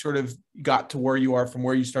you sort of got to where you are, from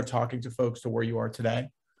where you start talking to folks to where you are today?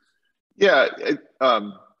 Yeah.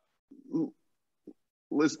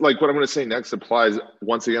 Like what I'm going to say next applies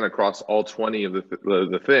once again across all 20 of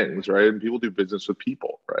the things, right? People do business with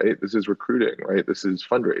people, right? This is recruiting, right? This is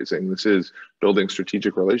fundraising. This is building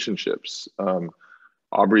strategic relationships.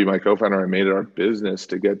 Aubrey, my co-founder, I made it our business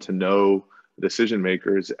to get to know decision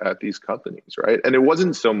makers at these companies, right? And it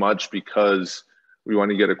wasn't so much because we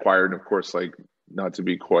want to get acquired. And of course, like, not to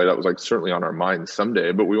be coy, that was like certainly on our minds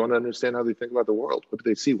someday, but we want to understand how they think about the world. What do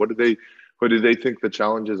they see? What do they think the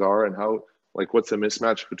challenges are, and how, like, what's the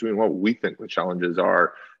mismatch between what we think the challenges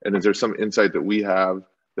are? And is there some insight that we have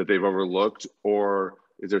that they've overlooked? Or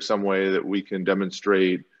is there some way that we can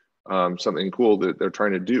demonstrate something cool that they're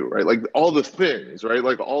trying to do, right? Like all the things, right?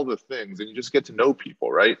 Like all the things, and you just get to know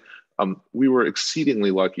people, right? We were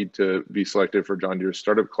exceedingly lucky to be selected for John Deere's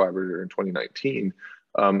Startup Collaborator in 2019.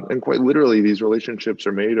 And quite literally, these relationships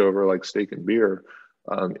are made over like steak and beer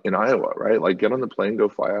in Iowa, right? Like, get on the plane, go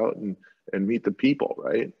fly out and meet the people,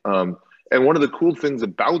 right? And one of the cool things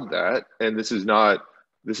about that, and this is not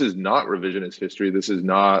revisionist history, this is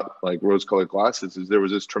not like rose-colored glasses, is there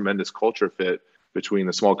was this tremendous culture fit between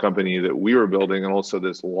the small company that we were building and also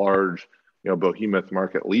this large, behemoth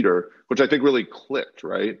market leader, which I think really clicked,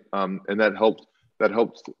 right? And that helped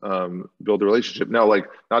build the relationship. Now, like,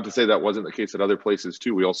 not to say that wasn't the case at other places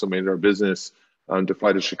too. We also made it our business to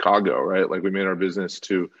fly to Chicago, right? Like, we made our business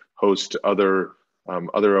to host other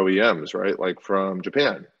OEMs, right? Like from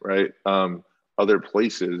Japan, right? Other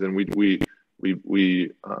places, and we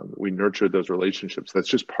nurtured those relationships. That's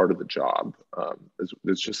just part of the job.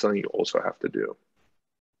 It's just something you also have to do.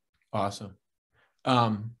 Awesome.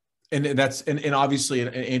 And obviously,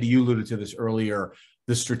 and Andy, you alluded to this earlier,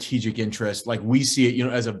 the strategic interest. Like, we see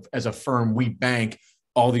it, as a firm, we bank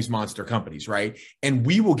all these monster companies, right? And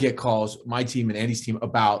we will get calls, my team and Andy's team,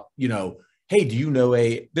 about, hey, do you know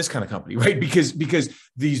this kind of company, right? Because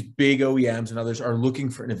these big OEMs and others are looking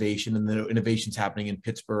for innovation, and the innovation's happening in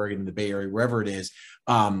Pittsburgh and the Bay Area, wherever it is.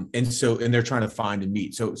 And they're trying to find and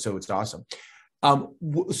meet. So it's awesome.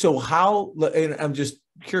 So how, and I'm just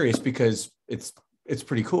curious because it's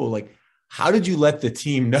pretty cool. Like, how did you let the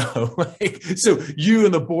team know? Like, so you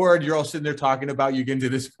and the board, you're all sitting there talking about you getting to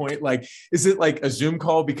this point. Like, is it like a Zoom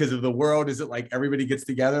call because of the world? Is it like everybody gets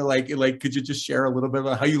together? Like, could you just share a little bit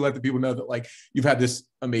about how you let the people know that, like, you've had this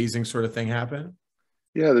amazing sort of thing happen?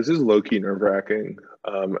 Yeah, this is low-key nerve-wracking.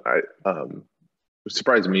 It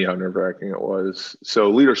surprised me how nerve-wracking it was. So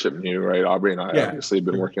leadership knew, right? Aubrey and I obviously have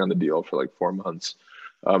been working on the deal for like 4 months.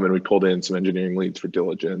 And we pulled in some engineering leads for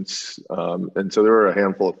diligence. And so there were a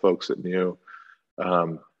handful of folks that knew.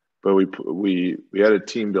 But we had a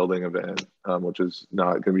team building event, which is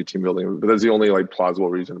not going to be a team building, but that's the only like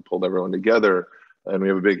plausible reason to pull everyone together. And we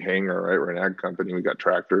have a big hangar, right? We're an ag company. We got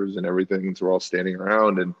tractors and everything. So we're all standing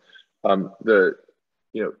around. And coming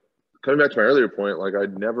back to my earlier point, like,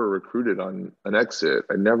 I'd never recruited on an exit.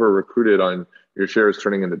 I never recruited on your shares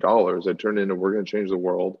turning into dollars. I turned into, we're going to change the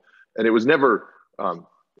world. And it was never,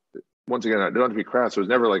 once again, I don't have to be crass. It was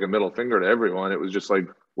never like a middle finger to everyone. It was just like,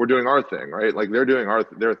 we're doing our thing, right? Like, they're doing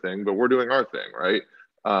their thing, but we're doing our thing, right?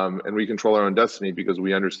 And we control our own destiny because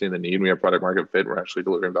we understand the need. We have product market fit. We're actually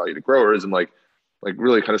delivering value to growers, and like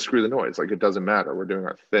really kind of screw the noise. Like, it doesn't matter. We're doing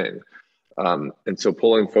our thing. And so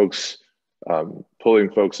pulling folks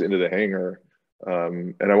into the hangar,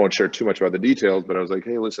 and I won't share too much about the details, but I was like,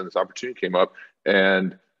 hey, listen, this opportunity came up,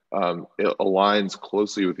 and it aligns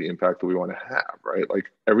closely with the impact that we want to have, right?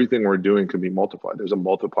 Like, everything we're doing can be multiplied. There's a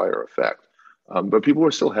multiplier effect. But people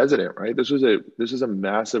were still hesitant, right? This is a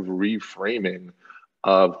massive reframing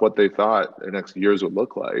of what they thought their next years would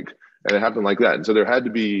look like. And it happened like that. And so there had to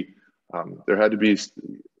be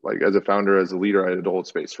like, as a founder, as a leader, I had to hold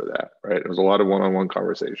space for that, right? It was a lot of one-on-one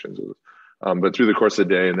conversations. But through the course of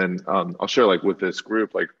the day, and then I'll share, like, with this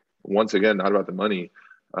group, like, once again, not about the money,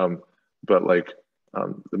 but like,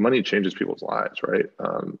 the money changes people's lives, right?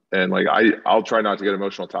 And like, I'll try not to get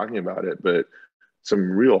emotional talking about it, but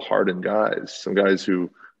some real hardened guys, some guys who,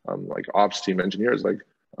 like ops team engineers, like,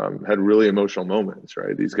 had really emotional moments,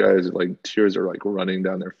 right? These guys, like, tears are like running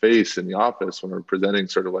down their face in the office when we're presenting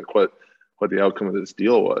sort of like what the outcome of this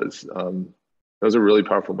deal was. That was a really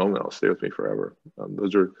powerful moment. It'll stay with me forever.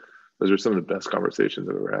 Those are some of the best conversations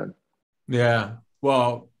I've ever had. Yeah.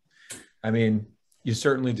 Well, I mean, you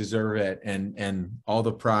certainly deserve it, and all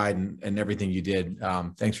the pride and everything you did.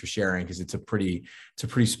 Thanks for sharing, because it's a pretty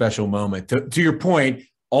special moment. To your point,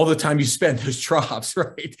 all the time you spent those troughs,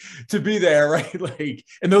 right? To be there, right? Like,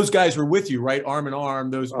 and those guys were with you, right? Arm in arm,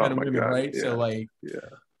 those men and women, God, right? Yeah. So like,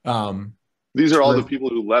 these are all the people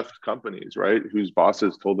who left companies, right? Whose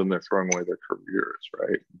bosses told them they're throwing away their careers,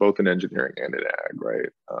 right? Both in engineering and in ag, right?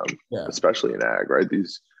 Especially in ag, right?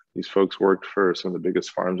 These folks worked for some of the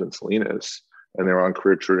biggest farms in Salinas, and they were on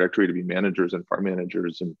career trajectory to be managers and farm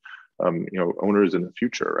managers and owners in the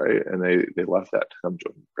future, right? And they left that to come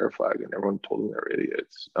join Bear Flag, and everyone told them they were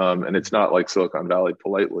idiots. And it's not like Silicon Valley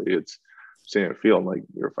politely; it's saying it feel like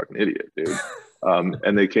you're a fucking idiot, dude.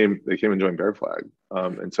 And they came and joined Bear Flag,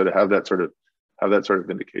 and so to have that sort of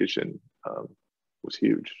vindication was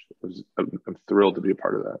huge. I'm thrilled to be a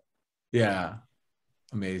part of that. Yeah,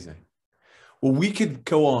 amazing. Well, we could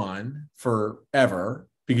go on forever.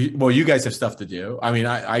 Well, you guys have stuff to do. I mean,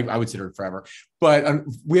 I would sit here forever, but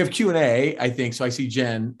we have Q&A, I think. So I see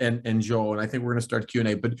Jen and Joel, and I think we're going to start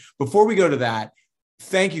Q&A. But before we go to that,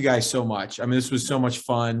 thank you guys so much. I mean, this was so much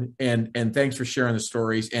fun, and thanks for sharing the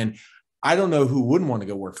stories. And I don't know who wouldn't want to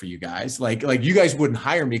go work for you guys. Like you guys wouldn't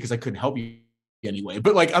hire me because I couldn't help you anyway.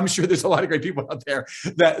 But like, I'm sure there's a lot of great people out there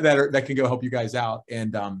that can go help you guys out.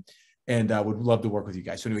 And I would love to work with you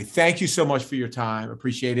guys. So anyway, thank you so much for your time.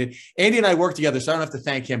 Appreciate it. Andy and I work together, so I don't have to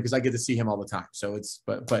thank him because I get to see him all the time. So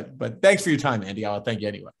but thanks for your time, Andy. I'll thank you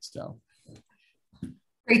anyway. So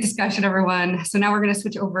Great discussion, everyone. So now we're going to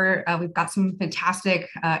switch over. We've got some fantastic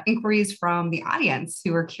inquiries from the audience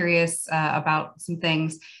who are curious about some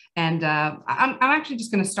things. And I'm actually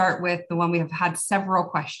just going to start with the one we have had several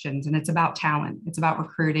questions, and it's about talent. It's about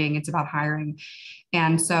recruiting. It's about hiring.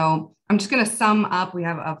 And so I'm just going to sum up. We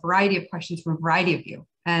have a variety of questions from a variety of you.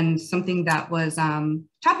 And something that was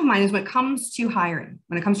top of mind is when it comes to hiring,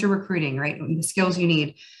 when it comes to recruiting, right? The skills you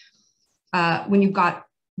need. When you've got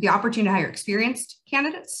the opportunity to hire experienced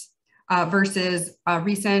candidates versus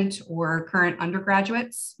recent or current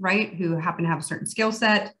undergraduates, right, who happen to have a certain skill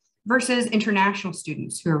set, versus international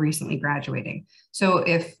students who are recently graduating. So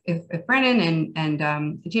if Brandon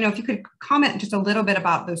and Gino, if you could comment just a little bit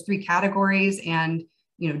about those three categories, and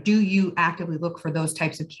do you actively look for those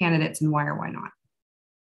types of candidates, and why or why not?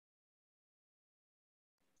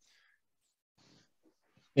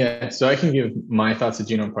 Yeah, so I can give my thoughts to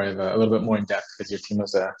Gino probably a little bit more in depth because your team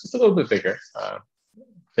was just a little bit bigger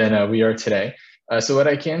than we are today. So what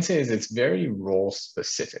I can say is it's very role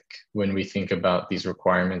specific when we think about these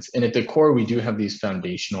requirements. And at the core, we do have these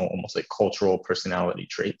foundational, almost like cultural personality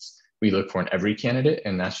traits we look for in every candidate.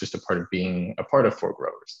 And that's just a part of being a part of For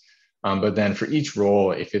Growers. But then for each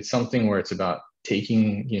role, if it's something where it's about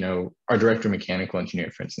taking, our director of mechanical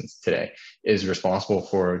engineering, for instance, today is responsible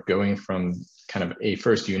for going from kind of a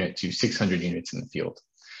first unit to 600 units in the field.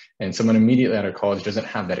 And someone immediately out of college doesn't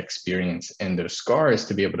have that experience, and their scar is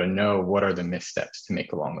to be able to know what are the missteps to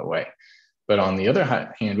make along the way. But on the other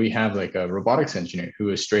hand, we have like a robotics engineer who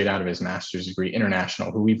is straight out of his master's degree,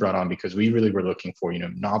 international, who we brought on because we really were looking for,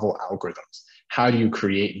 novel algorithms. How do you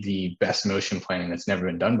create the best motion planning that's never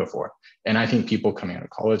been done before? And I think people coming out of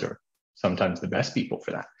college are sometimes the best people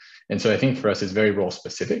for that. And so I think for us, it's very role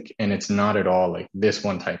specific, and it's not at all like this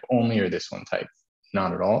one type only or this one type.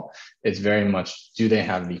 Not at all. It's very much, do they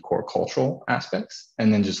have the core cultural aspects?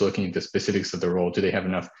 And then just looking at the specifics of the role, do they have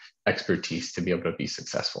enough expertise to be able to be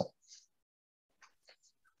successful?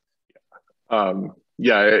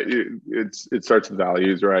 It starts with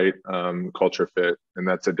values, right? Culture fit, and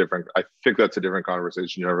I think that's a different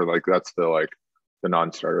conversation. That's the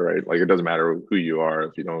non-starter, right? Like, it doesn't matter who you are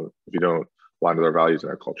if you don't align with our values and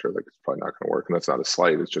our culture, like, it's probably not going to work. And that's not a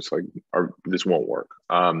slight. It's just like this won't work.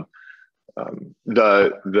 I'm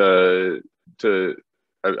not going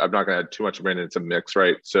to add too much, Brandon. It's a mix,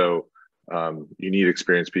 right? So you need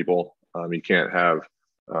experienced people. You can't have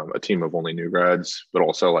a team of only new grads, but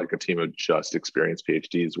also like a team of just experienced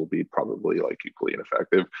PhDs will be probably like equally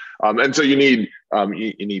ineffective. And so you need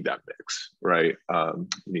that mix, right? You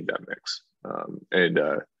need that mix.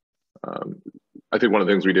 I think one of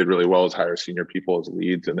the things we did really well is hire senior people as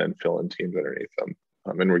leads and then fill in teams underneath them.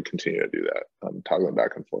 And we continue to do that, toggling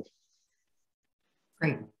back and forth.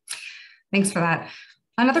 Great. Thanks for that.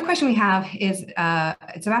 Another question we have is,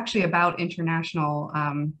 it's actually about international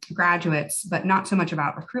graduates, but not so much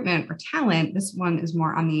about recruitment or talent. This one is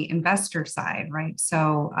more on the investor side, right?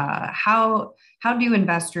 So how do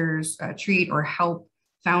investors treat or help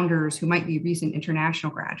founders who might be recent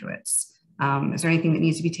international graduates? Is there anything that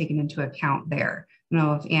needs to be taken into account there? I don't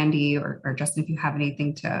know if Andy or Justin, if you have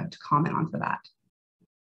anything to comment on for that.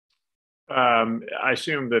 I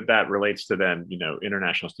assume that relates to then,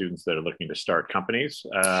 international students that are looking to start companies.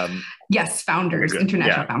 Yes, founders,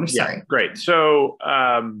 international founders, sorry. Great. So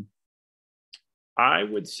I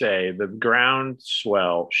would say the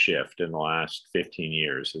groundswell shift in the last 15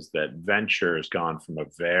 years is that venture has gone from a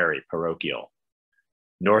very parochial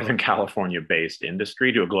Northern California-based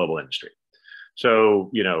industry to a global industry. So,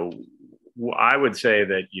 I would say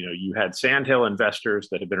that, you had sandhill investors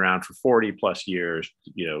that have been around for 40 plus years,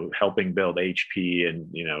 helping build HP and,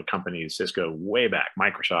 companies, Cisco way back,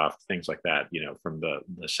 Microsoft, things like that, from the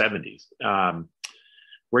 70s,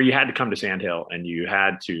 where you had to come to sandhill and you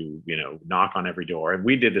had to, knock on every door. And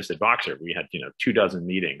we did this at Voxer. We had, 24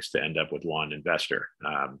 meetings to end up with one investor,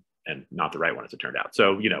 and not the right one, as it turned out.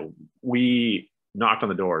 So, we knocked on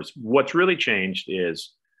the doors. What's really changed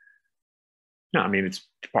is, it's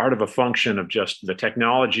part of a function of just the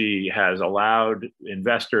technology has allowed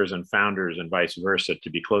investors and founders and vice versa to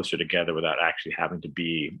be closer together without actually having to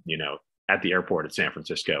be, at the airport at San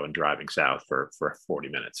Francisco and driving south for 40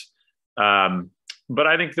 minutes. But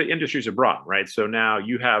I think the industries are broad, right? So now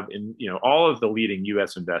you have all of the leading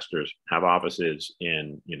US investors have offices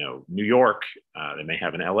in, New York, they may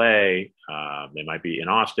have in LA, they might be in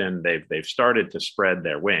Austin. They've started to spread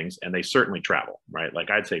their wings, and they certainly travel, right? Like,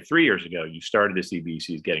 I'd say 3 years ago, you started to see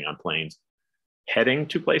VCs getting on planes, heading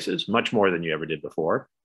to places much more than you ever did before.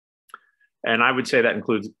 And I would say that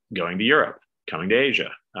includes going to Europe, coming to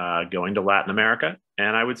Asia, going to Latin America.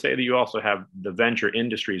 And I would say that you also have the venture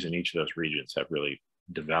industries in each of those regions have really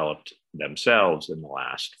developed themselves in the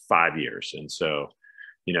last 5 years. And so,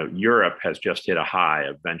 Europe has just hit a high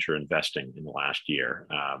of venture investing in the last year.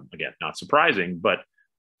 Again, not surprising, but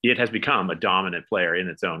it has become a dominant player in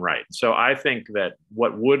its own right. So I think that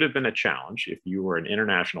what would have been a challenge if you were an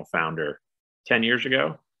international founder 10 years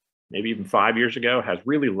ago, maybe even 5 years ago, has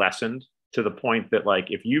really lessened to the point that, like,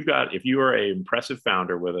 if you are an impressive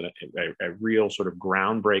founder with a real sort of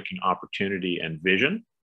groundbreaking opportunity and vision,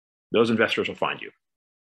 those investors will find you.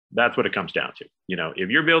 That's what it comes down to. If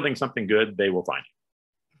you're building something good, they will find you.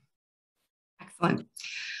 Excellent.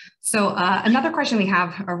 So another question we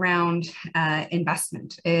have around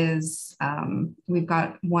investment is, we've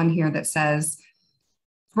got one here that says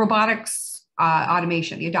robotics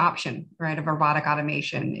automation, the adoption, right, of robotic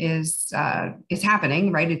automation is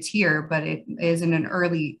happening, right? It's here, but it is in an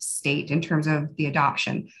early state in terms of the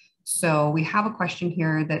adoption. So we have a question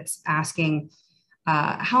here that's asking,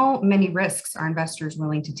 how many risks are investors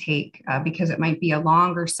willing to take? Because it might be a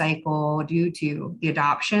longer cycle due to the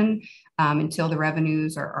adoption until the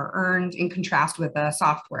revenues are earned, in contrast with a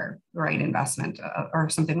software, right, investment or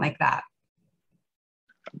something like that.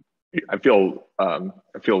 I feel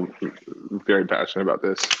very passionate about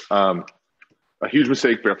this. A huge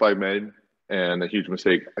mistake Bear Flag made, and a huge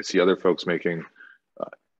mistake I see other folks making.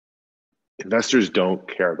 Investors don't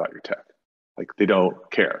care about your tech. Like, they don't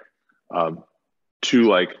care. To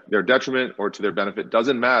like their detriment or to their benefit,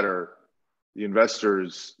 doesn't matter. The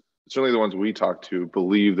investors, certainly the ones we talk to,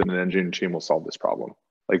 believe that an engineering team will solve this problem.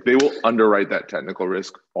 Like, they will underwrite that technical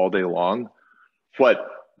risk all day long. What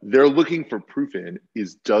they're looking for proof in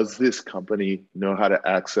is, does this company know how to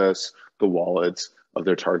access the wallets of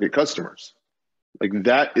their target customers? Like,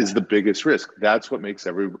 that is the biggest risk. That's what makes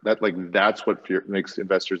that's what makes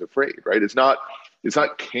investors afraid, right? It's not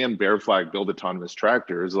can Bear Flag build autonomous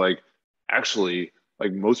tractors? Like, actually,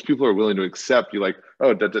 like, most people are willing to accept, you like,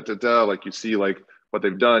 oh, like, you see like what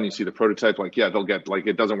they've done, you see the prototype, like, yeah, they'll get, like,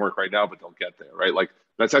 it doesn't work right now, but they'll get there, right? Like,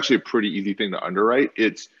 that's actually a pretty easy thing to underwrite.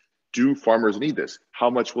 It's, do farmers need this? How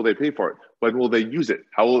much will they pay for it? When will they use it?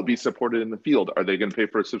 How will it be supported in the field? Are they going to pay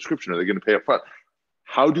for a subscription? Are they going to pay up front?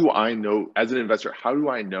 How do I know, as an investor, how do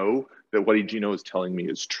I know that what Egino is telling me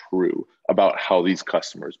is true about how these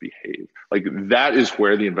customers behave? Like, that is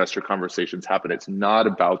where the investor conversations happen. It's not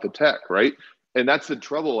about the tech, right? And that's the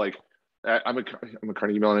trouble. Like, I'm a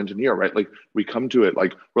Carnegie Mellon engineer, right? Like, we come to it,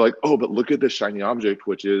 like, we're like, oh, but look at this shiny object,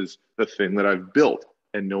 which is the thing that I've built.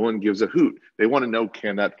 And no one gives a hoot. They want to know,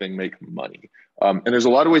 can that thing make money? And there's a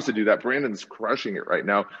lot of ways to do that. Brandon's crushing it right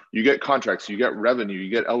now. You get contracts, you get revenue, you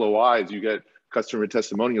get LOIs, you get customer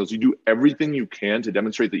testimonials. You do everything you can to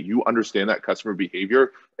demonstrate that you understand that customer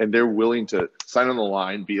behavior, and they're willing to sign on the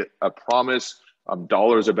line, be a promise.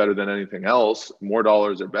 Dollars are better than anything else. More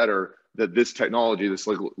dollars are better. That this technology, this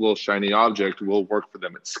like little shiny object, will work for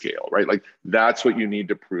them at scale, right? Like, that's what you need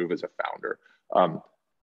to prove as a founder.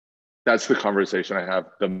 That's the conversation I have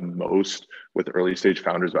the most with early stage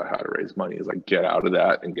founders about how to raise money, is like, get out of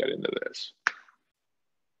that and get into this.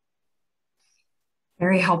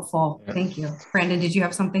 Very helpful. Yeah. Thank you. Brandon, did you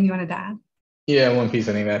have something you wanted to add? Yeah, one piece,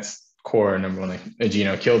 I think that's core number one. Like,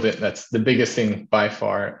 Egino killed it. That's the biggest thing by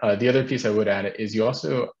far. The other piece I would add is, you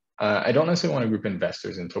also, I don't necessarily want to group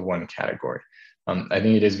investors into one category. I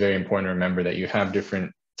think it is very important to remember that you have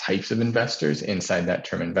different types of investors inside that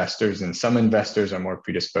term investors, and some investors are more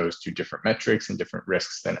predisposed to different metrics and different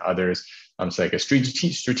risks than others. So like a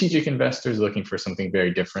strategic investor is looking for something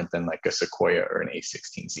very different than like a Sequoia or an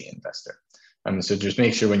A16Z investor. So just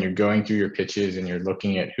make sure when you're going through your pitches and you're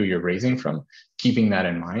looking at who you're raising from, keeping that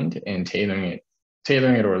in mind and tailoring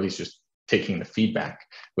it, or at least just taking the feedback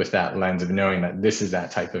with that lens of knowing that this is that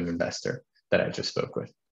type of investor that I just spoke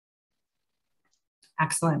with.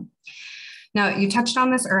 Excellent. Now, you touched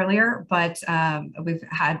on this earlier, but we've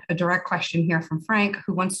had a direct question here from Frank,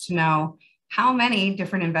 who wants to know, how many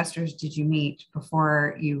different investors did you meet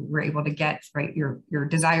before you were able to get, right, your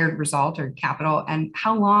desired result or capital, and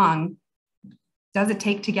how long does it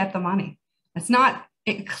take to get the money? That's not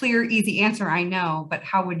a clear, easy answer, I know, but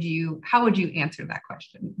how would you answer that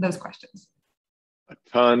question, those questions? A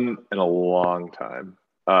ton and a long time,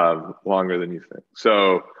 longer than you think.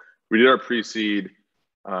 So we did our pre-seed.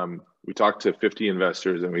 We talked to 50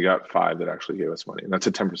 investors and we got 5 that actually gave us money. And that's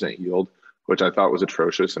a 10% yield, which I thought was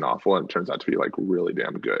atrocious and awful. And it turns out to be like really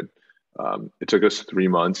damn good. It took us 3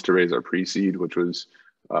 months to raise our pre-seed, which was,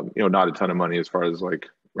 not a ton of money as far as like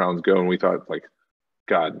rounds go. And we thought, like,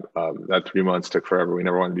 God, that 3 months took forever. We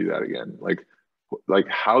never want to do that again. Like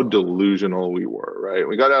how delusional we were, right?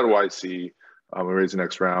 We got out of YC, we raised the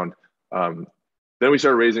next round. Then we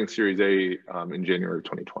started raising Series A in January of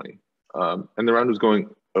 2020. And the round was going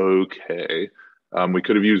okay. We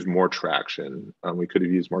could have used more traction. We could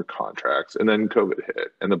have used more contracts, and then COVID hit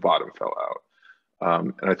and the bottom fell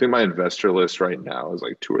out. And I think my investor list right now is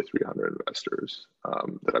like 200 or 300 investors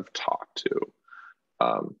that I've talked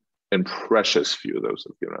to. And precious few of those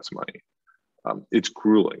have given us money. It's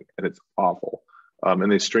grueling and it's awful.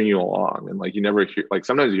 And they string you along, and like you never hear, like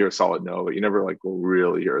sometimes you hear a solid no, but you never like will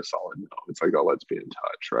really hear a solid no. It's like, oh, let's be in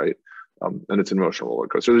touch, right? And it's an emotional roller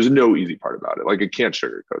coaster. There's no easy part about it. Like I can't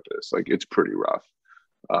sugarcoat this. Like it's pretty rough,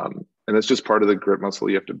 and it's just part of the grit muscle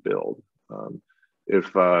you have to build.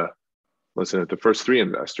 If Listen, if the first 3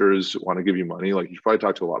 investors want to give you money, like you should probably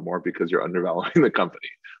talk to a lot more because you're undervaluing the company.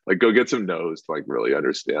 Like go get some no's to like really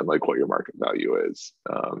understand like what your market value is.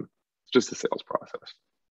 It's just a sales process.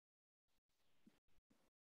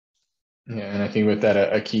 Yeah, and I think with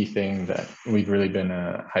that, a key thing that we've really been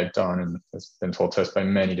hyped on and has been told to us by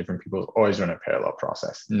many different people is always run a parallel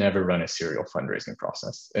process, never run a serial fundraising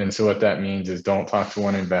process. And so what that means is don't talk to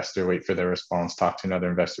one investor, wait for their response, talk to another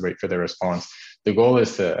investor, wait for their response. The goal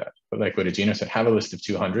is to, like what Egino said, have a list of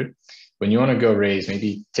 200. When you want to go raise,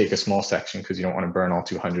 maybe take a small section because you don't want to burn all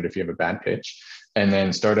 200 if you have a bad pitch, and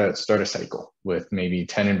then start a cycle with maybe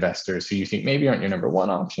 10 investors who you think maybe aren't your number 1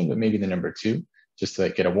 option, but maybe the number 2. Just to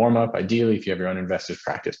like get a warm up, ideally, if you have your own investors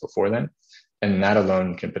practice before then. And that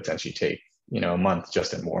alone can potentially take, a month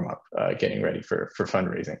just in warm up, getting ready for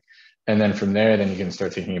fundraising. And then from there, then you can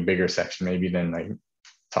start taking a bigger section, maybe then like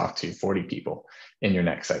talk to 40 people in your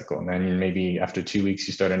next cycle. And then maybe after 2 weeks,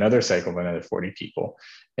 you start another cycle of another 40 people.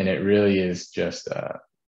 And it really is just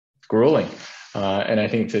grueling. And I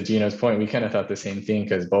think to Gino's point, we kind of thought the same thing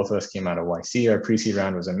because both of us came out of YC. Our pre-seed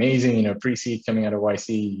round was amazing. Pre-seed coming out of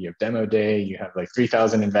YC, you have demo day, you have like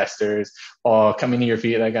 3,000 investors all coming to your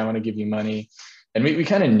feet like, I want to give you money. And we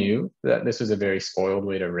kind of knew that this was a very spoiled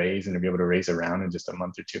way to raise, and to be able to raise a round in just a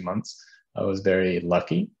month or 2 months. I was very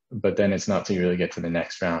lucky, but then it's not till you really get to the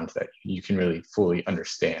next round that you can really fully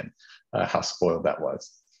understand how spoiled that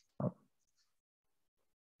was.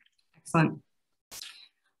 Excellent.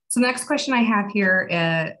 So the next question I have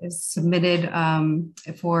here is submitted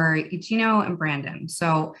for Egino and Brandon.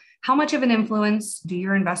 So how much of an influence do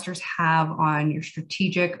your investors have on your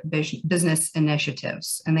strategic business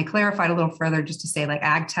initiatives? And they clarified a little further just to say like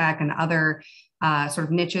ag tech and other sort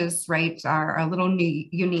of niches, right, are a little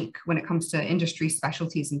unique when it comes to industry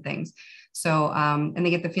specialties and things. So, and they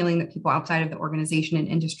get the feeling that people outside of the organization and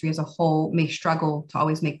industry as a whole may struggle to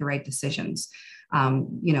always make the right decisions.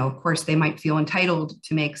 Of course, they might feel entitled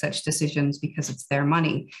to make such decisions because it's their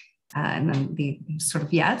money. And then the sort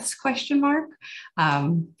of yes question mark.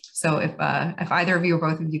 So if either of you or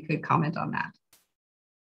both of you could comment on that.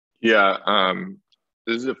 Yeah,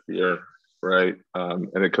 this is a fear, right? And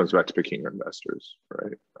it comes back to picking your investors,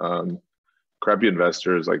 right? Crappy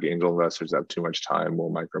investors like angel investors have too much time,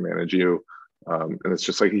 will micromanage you. And it's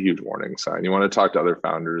just like a huge warning sign. You want to talk to other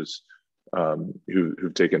founders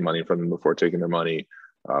who've taken money from them before taking their money,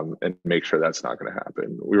 and make sure that's not going to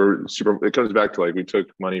happen. It comes back to like, we took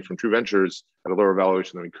money from True Ventures at a lower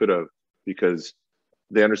valuation than we could have because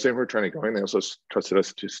they understand where we're trying to go, and they also trusted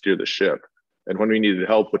us to steer the ship. And when we needed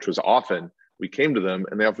help, which was often, we came to them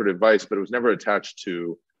and they offered advice, but it was never attached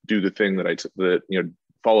to do the thing that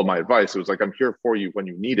follow my advice. It was like, I'm here for you when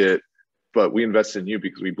you need it, but we invest in you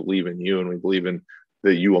because we believe in you and we believe in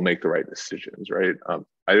that you will make the right decisions, right?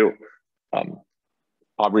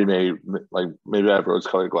 Aubrey may, like, maybe I have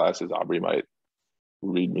rose-colored glasses. Aubrey might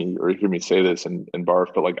read me or hear me say this and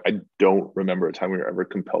barf, but like, I don't remember a time we were ever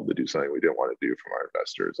compelled to do something we didn't want to do from our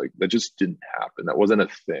investors. Like that just didn't happen. That wasn't a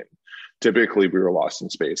thing. Typically we were lost in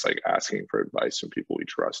space, like asking for advice from people we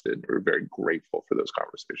trusted. We were very grateful for those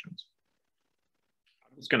conversations.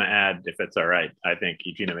 I was going to add, if it's all right, I think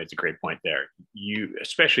Egino makes a great point there. You,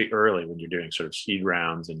 especially early when you're doing sort of seed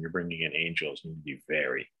rounds and you're bringing in angels, you need to be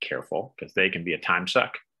very careful because they can be a time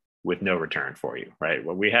suck with no return for you, right?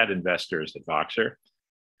 Well, we had investors at Voxer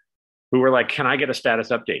who were like, can I get a status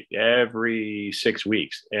update every 6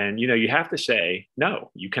 weeks? And, you have to say,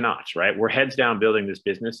 no, you cannot, right? We're heads down building this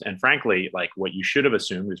business. And frankly, like what you should have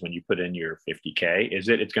assumed is when you put in your 50K, is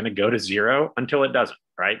it's going to go to zero until it doesn't,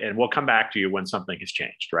 right? And we'll come back to you when something has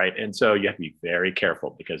changed, right? And so you have to be very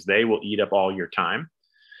careful because they will eat up all your time.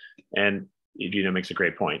 And makes a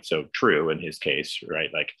great point. So true in his case, right?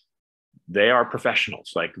 Like, they are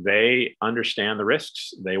professionals. Like they understand the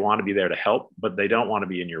risks. They want to be there to help, but they don't want to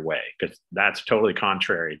be in your way because that's totally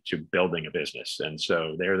contrary to building a business. And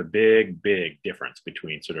so they're the big, big difference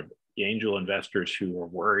between sort of angel investors who are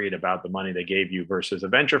worried about the money they gave you versus a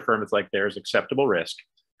venture firm. It's like, there's acceptable risk.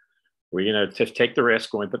 We're going to take the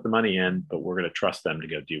risk when we put the money in, but we're going to trust them to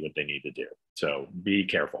go do what they need to do. So be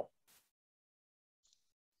careful.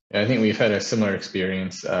 I think we've had a similar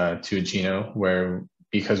experience to Gino, where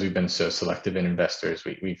because we've been so selective in investors,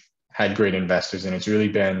 we've had great investors, and it's really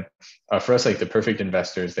been for us like the perfect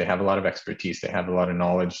investors. They have a lot of expertise, they have a lot of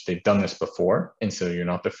knowledge, they've done this before, and so you're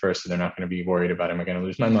not the first, so they're not going to be worried about, am I going to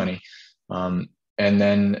lose my money? And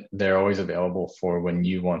then they're always available for when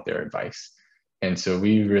you want their advice. And so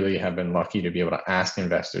we really have been lucky to be able to ask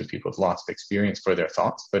investors, people with lots of experience, for their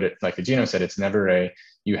thoughts. But it, like Gino said, it's never a,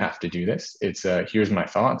 you have to do this. It's here's my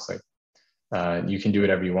thoughts. Like you can do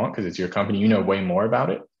whatever you want because it's your company. You know way more about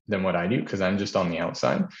it than what I do because I'm just on the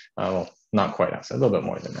outside. Well, not quite outside, a little bit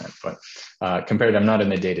more than that. But compared, I'm not in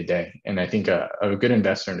the day-to-day. And I think a good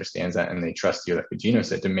investor understands that, and they trust you, like Gino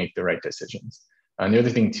said, to make the right decisions. And the other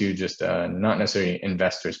thing too, just not necessarily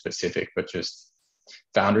investor specific, but just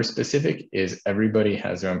founder specific, is everybody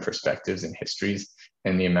has their own perspectives and histories,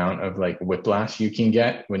 and the amount of like whiplash you can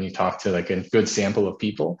get when you talk to like a good sample of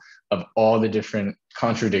people of all the different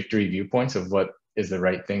contradictory viewpoints of what is the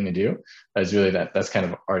right thing to do is really that's kind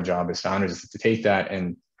of our job as founders, is to take that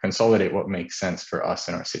and consolidate what makes sense for us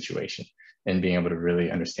in our situation, and being able to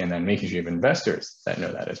really understand that and making sure you have investors that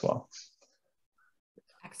know that as well.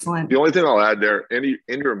 Excellent. The only thing I'll add there, Andy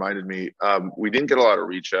reminded me, we didn't get a lot of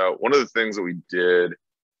reach out. One of the things that we did,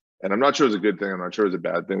 and I'm not sure it was a good thing, I'm not sure it was a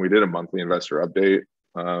bad thing, we did a monthly investor update.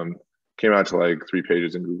 Came out to like 3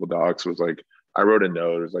 pages in Google Docs. It was like, I wrote a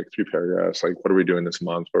note, it was like 3 paragraphs, like, what are we doing this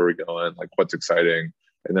month? Where are we going? Like, what's exciting?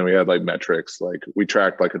 And then we had like metrics, like we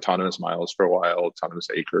tracked like autonomous miles for a while, autonomous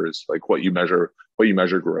acres, like what you measure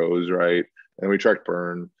grows, right? And we tracked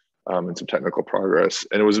burn. And some technical progress.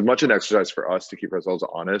 And it was as much an exercise for us to keep ourselves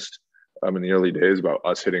honest in the early days about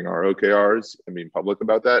us hitting our OKRs and being public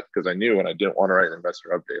about that. Because I knew when I didn't want to write an investor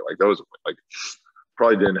update, like that was like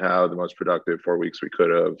probably didn't have the most productive 4 weeks we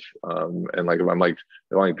could have. And like if I'm like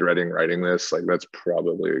dreading writing this, like that's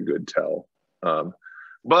probably a good tell.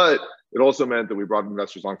 But it also meant that we brought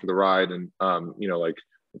investors along for the ride, and you know, like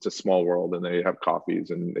it's a small world, and they have coffees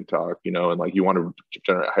and they talk, you know, and like you want to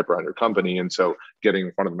generate hype around your company. And so getting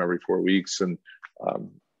in front of them every 4 weeks, and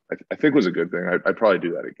I think was a good thing. I'd probably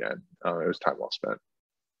do that again. It was time well spent.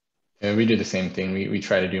 Yeah, we do the same thing. We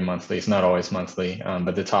try to do monthly. It's not always monthly,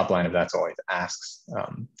 but the top line of that's always asks,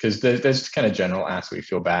 because there's kind of general asks where you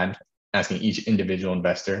feel bad asking each individual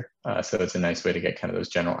investor. So it's a nice way to get kind of those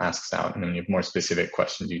general asks out. And then when you have more specific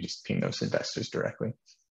questions, you just ping those investors directly.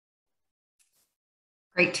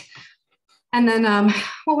 Great. And then,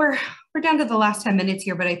 well, we're down to the last 10 minutes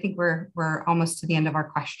here, but I think we're almost to the end of our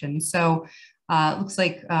questions. So it looks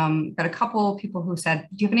like got a couple people who said,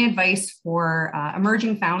 do you have any advice for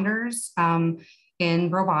emerging founders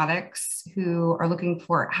in robotics who are looking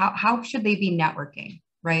for, how should they be networking,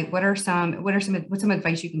 right? What's some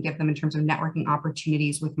advice you can give them in terms of networking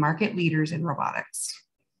opportunities with market leaders in robotics?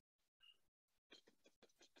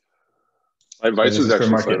 My advice is for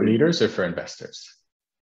market leaders or for investors?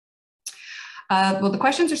 Well, the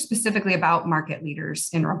questions are specifically about market leaders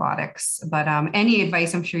in robotics, but any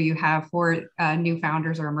advice I'm sure you have for new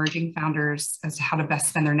founders or emerging founders as to how to best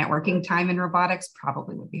spend their networking time in robotics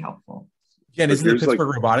probably would be helpful. Jen, isn't the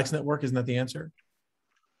Pittsburgh Robotics Network, isn't that the answer?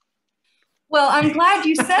 Well, I'm glad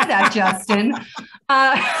you said that, Justin.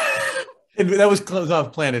 That was close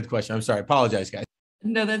off planted question. I'm sorry. Apologize, guys.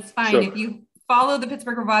 No, that's fine. Sure. If you follow the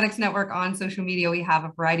Pittsburgh Robotics Network on social media, we have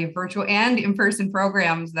a variety of virtual and in-person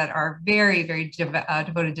programs that are very, very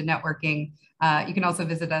devoted to networking. You can also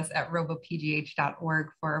visit us at robopgh.org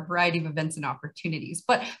for a variety of events and opportunities.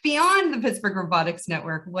 But beyond the Pittsburgh Robotics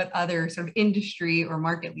Network, what other sort of industry or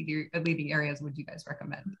market leading areas would you guys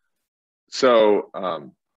recommend? So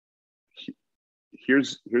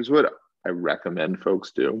here's what I recommend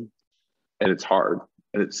folks do, and it's hard.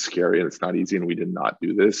 And it's scary and it's not easy, and we did not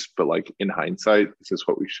do this, but like in hindsight, this is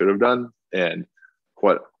what we should have done. And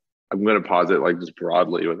what I'm going to posit, like just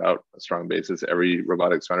broadly without a strong basis, every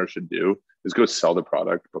robotics founder should do is go sell the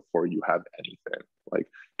product before you have anything. Like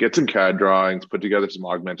get some CAD drawings, put together some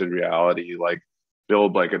augmented reality, like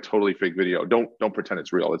build like a totally fake video. Don't pretend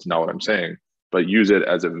it's real. It's not what I'm saying, but use it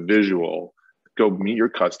as a visual. Go meet your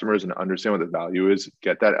customers and understand what the value is.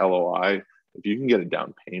 Get that LOI. If you can get a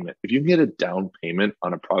down payment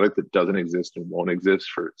on a product that doesn't exist and won't exist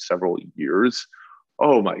for several years,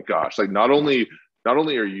 oh my gosh, like not only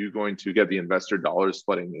are you going to get the investor dollars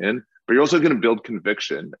flooding in, but you're also going to build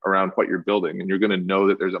conviction around what you're building, and you're going to know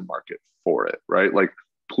that there's a market for it, right? Like,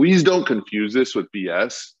 please don't confuse this with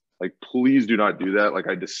BS. Like, please do not do that. Like,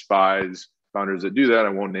 I despise founders that do that. I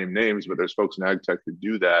won't name names, but there's folks in ag tech that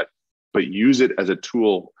do that, but use it as a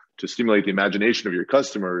tool to stimulate the imagination of your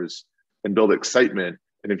customers and build excitement.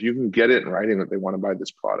 And if you can get it in writing that they want to buy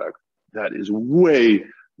this product, that is way,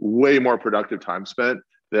 way more productive time spent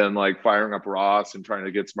than like firing up Ross and trying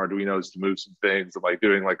to get some Arduinos to move some things and like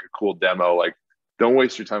doing like a cool demo. Like, don't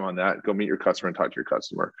waste your time on that. Go meet your customer and talk to your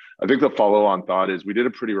customer. I think the follow-on thought is we did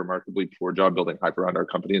a pretty remarkably poor job building hype around our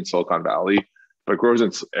company in Silicon Valley, but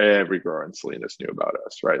every grower in Salinas knew about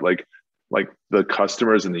us, right? Like the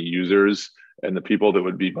customers and the users and the people that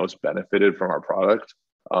would be most benefited from our product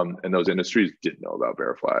and those industries didn't know about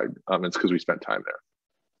Bear Flag. It's because we spent time there.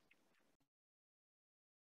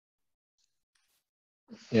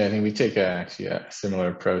 Yeah, I think we take actually a similar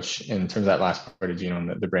approach in terms of that last part of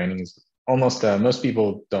Gino. The branding is almost, most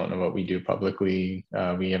people don't know what we do publicly.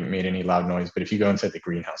 We haven't made any loud noise, but if you go inside the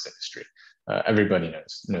greenhouse industry, everybody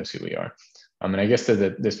knows who we are. And I guess to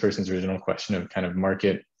this person's original question of kind of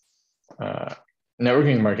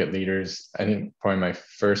networking market leaders, I think probably my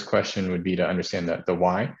first question would be to understand the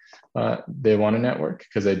why they want to network,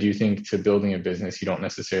 because I do think to building a business, you don't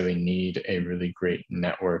necessarily need a really great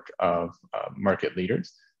network of market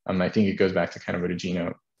leaders. I think it goes back to kind of what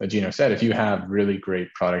Gino said. If you have really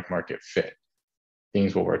great product market fit,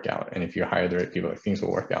 things will work out. And if you hire the right people, things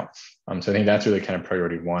will work out. So I think that's really kind of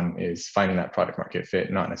priority one, is finding that product market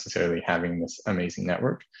fit, not necessarily having this amazing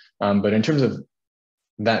network. But in terms of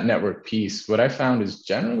that network piece, what I found is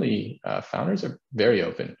generally founders are very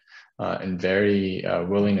open and very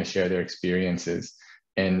willing to share their experiences.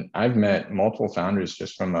 And I've met multiple founders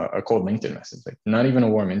just from a cold LinkedIn message, like not even a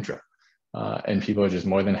warm intro. And people are just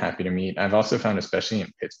more than happy to meet. I've also found, especially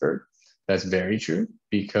in Pittsburgh, that's very true,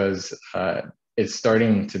 because it's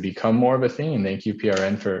starting to become more of a thing. And thank you,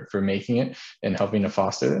 PRN, for making it and helping to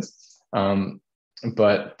foster this.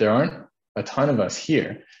 But there aren't a ton of us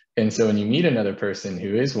here. And so when you meet another person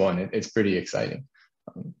who is one, it's pretty exciting.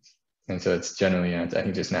 And so it's generally, I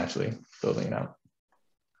think, just naturally building it out.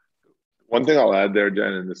 One thing I'll add there,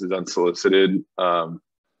 Jen, and this is unsolicited, I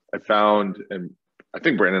found, and I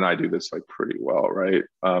think Brandon and I do this like pretty well, right?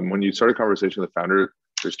 When you start a conversation with a founder,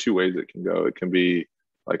 there's two ways it can go. It can be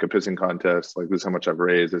like a pissing contest, like this is how much I've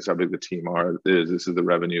raised, this is how big the team this is the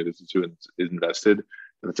revenue, this is who is invested.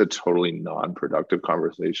 And it's a totally non-productive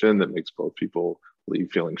conversation that makes both people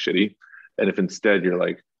leave feeling shitty. And if instead you're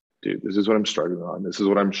like, dude, this is what I'm struggling on, this is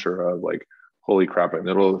what I'm sure of, like, holy crap, I'm in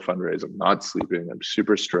the middle of the fundraise, I'm not sleeping, I'm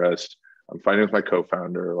super stressed, I'm fighting with my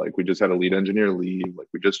co-founder, like we just had a lead engineer leave, like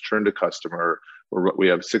we just churned a customer, we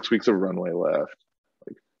have 6 weeks of runway left.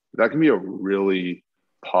 Like that can be a really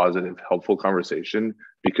positive, helpful conversation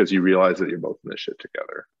because you realize that you're both in this shit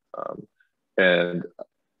together. And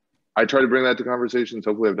I try to bring that to conversations.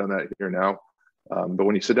 Hopefully I've done that here now. But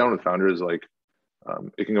when you sit down with founders, like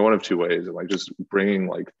it can go one of two ways. And like just bringing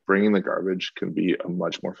the garbage can be a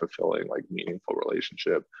much more fulfilling, like meaningful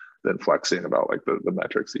relationship than flexing about like the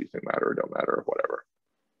metrics that you think matter or don't matter or whatever.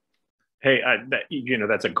 Hey,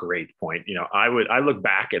 that's a great point. I look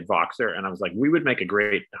back at Voxer and I was like, we would make a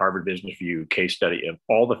great Harvard Business Review case study of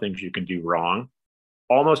all the things you can do wrong,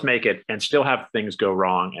 almost make it and still have things go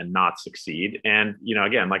wrong and not succeed. And,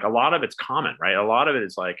 again, like a lot of it's common, right? A lot of it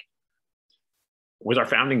is like, was our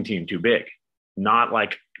founding team too big? Not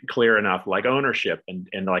like clear enough, like ownership and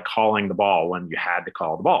like calling the ball when you had to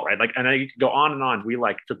call the ball, right? Like, and then you could go on and on. We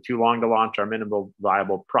like took too long to launch our minimal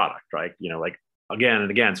viable product, right? Like again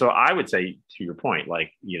and again. So I would say, to your point,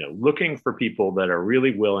 like, looking for people that are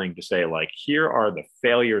really willing to say, like, here are the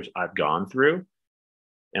failures I've gone through,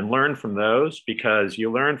 and learn from those, because you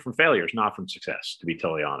learn from failures, not from success, to be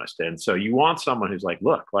totally honest. And so you want someone who's like,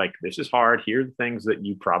 look, like this is hard. Here are the things that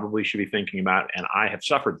you probably should be thinking about. And I have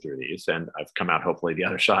suffered through these and I've come out hopefully the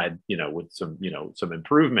other side, with some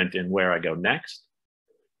improvement in where I go next.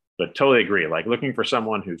 But totally agree. Like looking for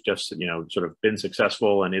someone who's just, sort of been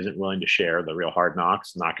successful and isn't willing to share the real hard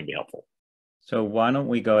knocks, not going to be helpful. So why don't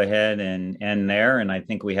we go ahead and end there? And I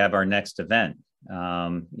think we have our next event.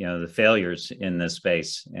 The failures in this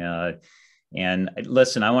space. And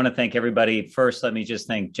listen, I want to thank everybody. First, let me just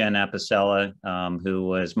thank Jen Apicella, who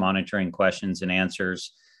was monitoring questions and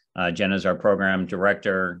answers. Jen is our program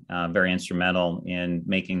director, very instrumental in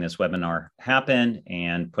making this webinar happen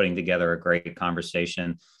and putting together a great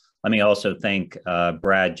conversation. Let me also thank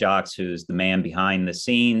Brad Jocks, who's the man behind the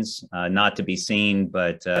scenes, not to be seen,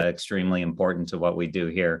 but extremely important to what we do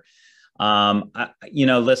here.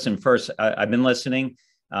 Listen, first, I've been listening.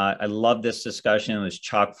 I love this discussion. It was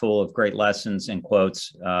chock full of great lessons and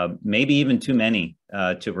quotes, maybe even too many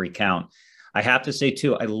to recount. I have to say,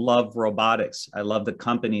 too, I love robotics. I love the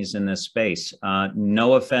companies in this space.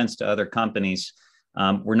 No offense to other companies.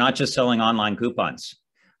 We're not just selling online coupons,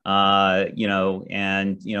 hardware.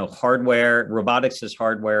 Robotics is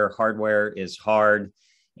hardware. Hardware is hard.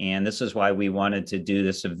 And this is why we wanted to do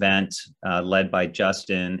this event led by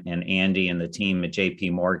Justin and Andy and the team at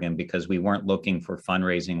JP Morgan, because we weren't looking for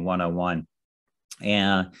fundraising 101.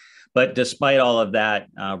 But despite all of that,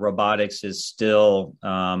 robotics is still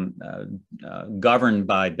governed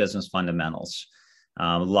by business fundamentals.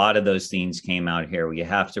 A lot of those themes came out here where you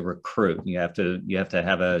have to recruit, you have to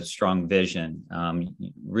have a strong vision.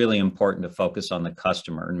 Really important to focus on the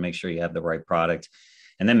customer and make sure you have the right product.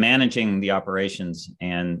 And then managing the operations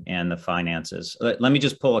and the finances. Let me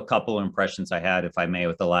just pull a couple of impressions I had, if I may,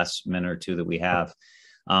 with the last minute or two that we have.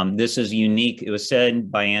 This is unique. It was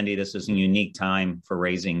said by Andy, this is a unique time for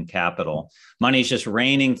raising capital. Money is just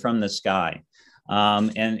raining from the sky.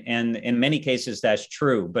 And in many cases, that's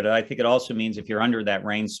true. But I think it also means if you're under that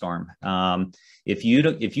rainstorm, if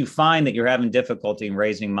you find that you're having difficulty in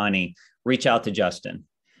raising money, reach out to Justin.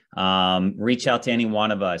 Reach out to any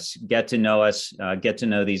one of us, get to know us, get to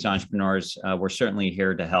know these entrepreneurs. We're certainly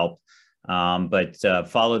here to help. But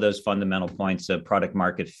follow those fundamental points of product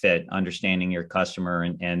market fit, understanding your customer,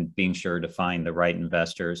 and being sure to find the right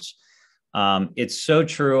investors. It's so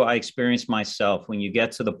true. I experienced myself, when you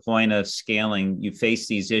get to the point of scaling, you face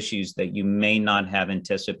these issues that you may not have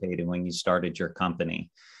anticipated when you started your company.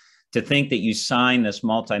 To think that you sign this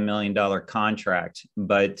multi-million-dollar contract,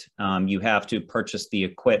 but you have to purchase the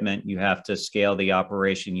equipment, you have to scale the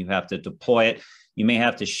operation, you have to deploy it, you may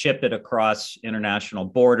have to ship it across international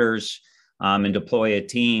borders and deploy a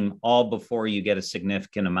team, all before you get a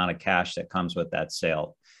significant amount of cash that comes with that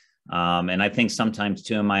sale. And I think sometimes,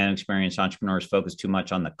 too, in my own experience, entrepreneurs focus too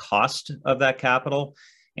much on the cost of that capital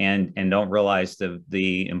and don't realize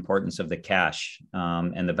the importance of the cash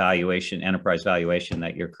and the valuation, enterprise valuation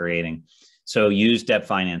that you're creating. So use debt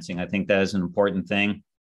financing. I think that is an important thing.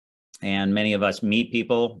 And many of us meet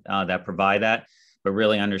people that provide that, but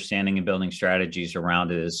really understanding and building strategies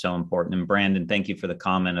around it is so important. And Brandon, thank you for the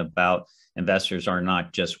comment about investors are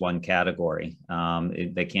not just one category.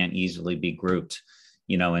 They can't easily be grouped,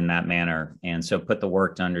 in that manner. And so put the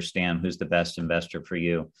work to understand who's the best investor for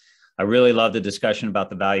you. I really love the discussion about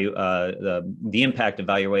the value, the impact of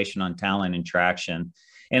valuation on talent and traction.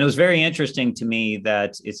 And it was very interesting to me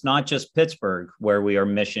that it's not just Pittsburgh where we are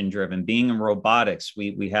mission driven. Being in robotics,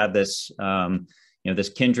 we have this, this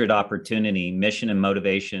kindred opportunity. Mission and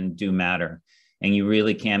motivation do matter, and you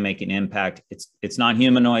really can make an impact. It's not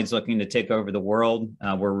humanoids looking to take over the world.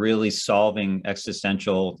 We're really solving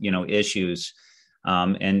existential, issues.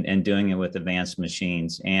 And doing it with advanced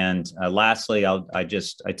machines. And lastly, I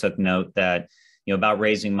took note that, about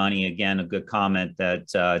raising money, again, a good comment that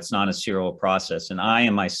it's not a serial process. And I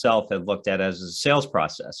myself have looked at it as a sales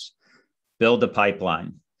process. Build a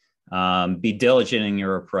pipeline, be diligent in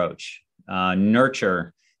your approach,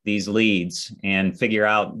 nurture these leads, and figure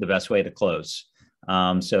out the best way to close.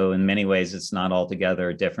 So in many ways, it's not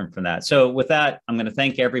altogether different from that. So with that, I'm going to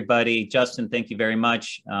thank everybody. Justin, thank you very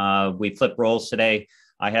much. We flipped roles today.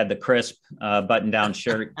 I had the crisp button-down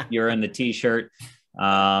shirt. You're in the T-shirt.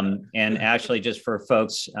 And actually, just for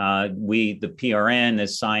folks, the PRN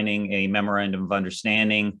is signing a memorandum of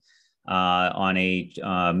understanding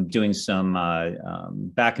on doing some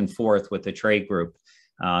back and forth with the trade group.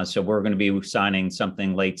 So we're going to be signing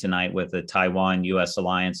something late tonight with the Taiwan-U.S.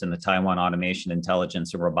 Alliance and the Taiwan Automation,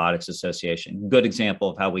 Intelligence, and Robotics Association. Good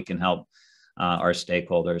example of how we can help our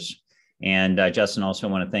stakeholders. And Justin, also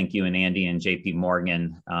want to thank you and Andy and JP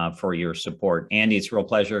Morgan for your support. Andy, it's a real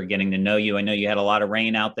pleasure getting to know you. I know you had a lot of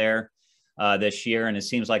rain out there this year, and it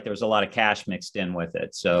seems like there was a lot of cash mixed in with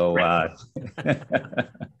it. So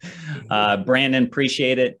Brandon,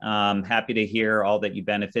 appreciate it. Happy to hear all that you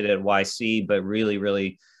benefited at YC, but really,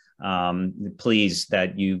 really pleased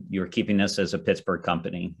that you're keeping this as a Pittsburgh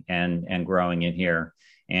company and growing it here.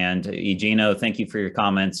 And Eugenio, thank you for your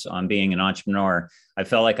comments on being an entrepreneur. I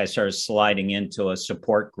felt like I started sliding into a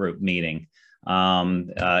support group meeting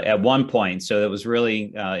at one point. So it was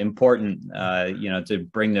really important, to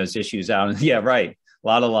bring those issues out. Yeah, right. A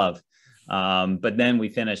lot of love. But then we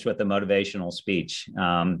finished with a motivational speech.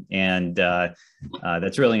 And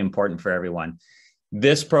that's really important for everyone.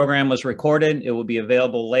 This program was recorded. It will be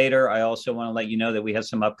available later. I also want to let you know that we have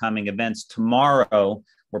some upcoming events. Tomorrow,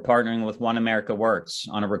 we're partnering with One America Works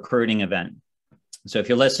on a recruiting event. So if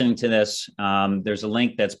you're listening to this, there's a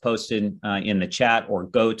link that's posted in the chat, or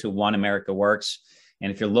go to One America Works. And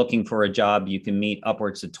if you're looking for a job, you can meet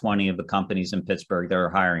upwards of 20 of the companies in Pittsburgh that are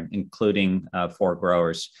hiring, including 4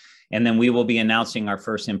 growers. And then we will be announcing our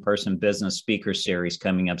first in-person business speaker series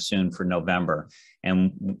coming up soon for November.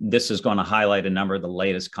 And this is going to highlight a number of the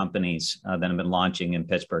latest companies that have been launching in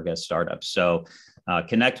Pittsburgh as startups. So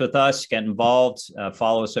Connect with us, get involved,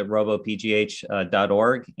 follow us at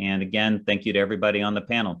robopgh.org. And again, thank you to everybody on the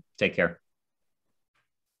panel. Take care.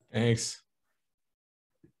 Thanks.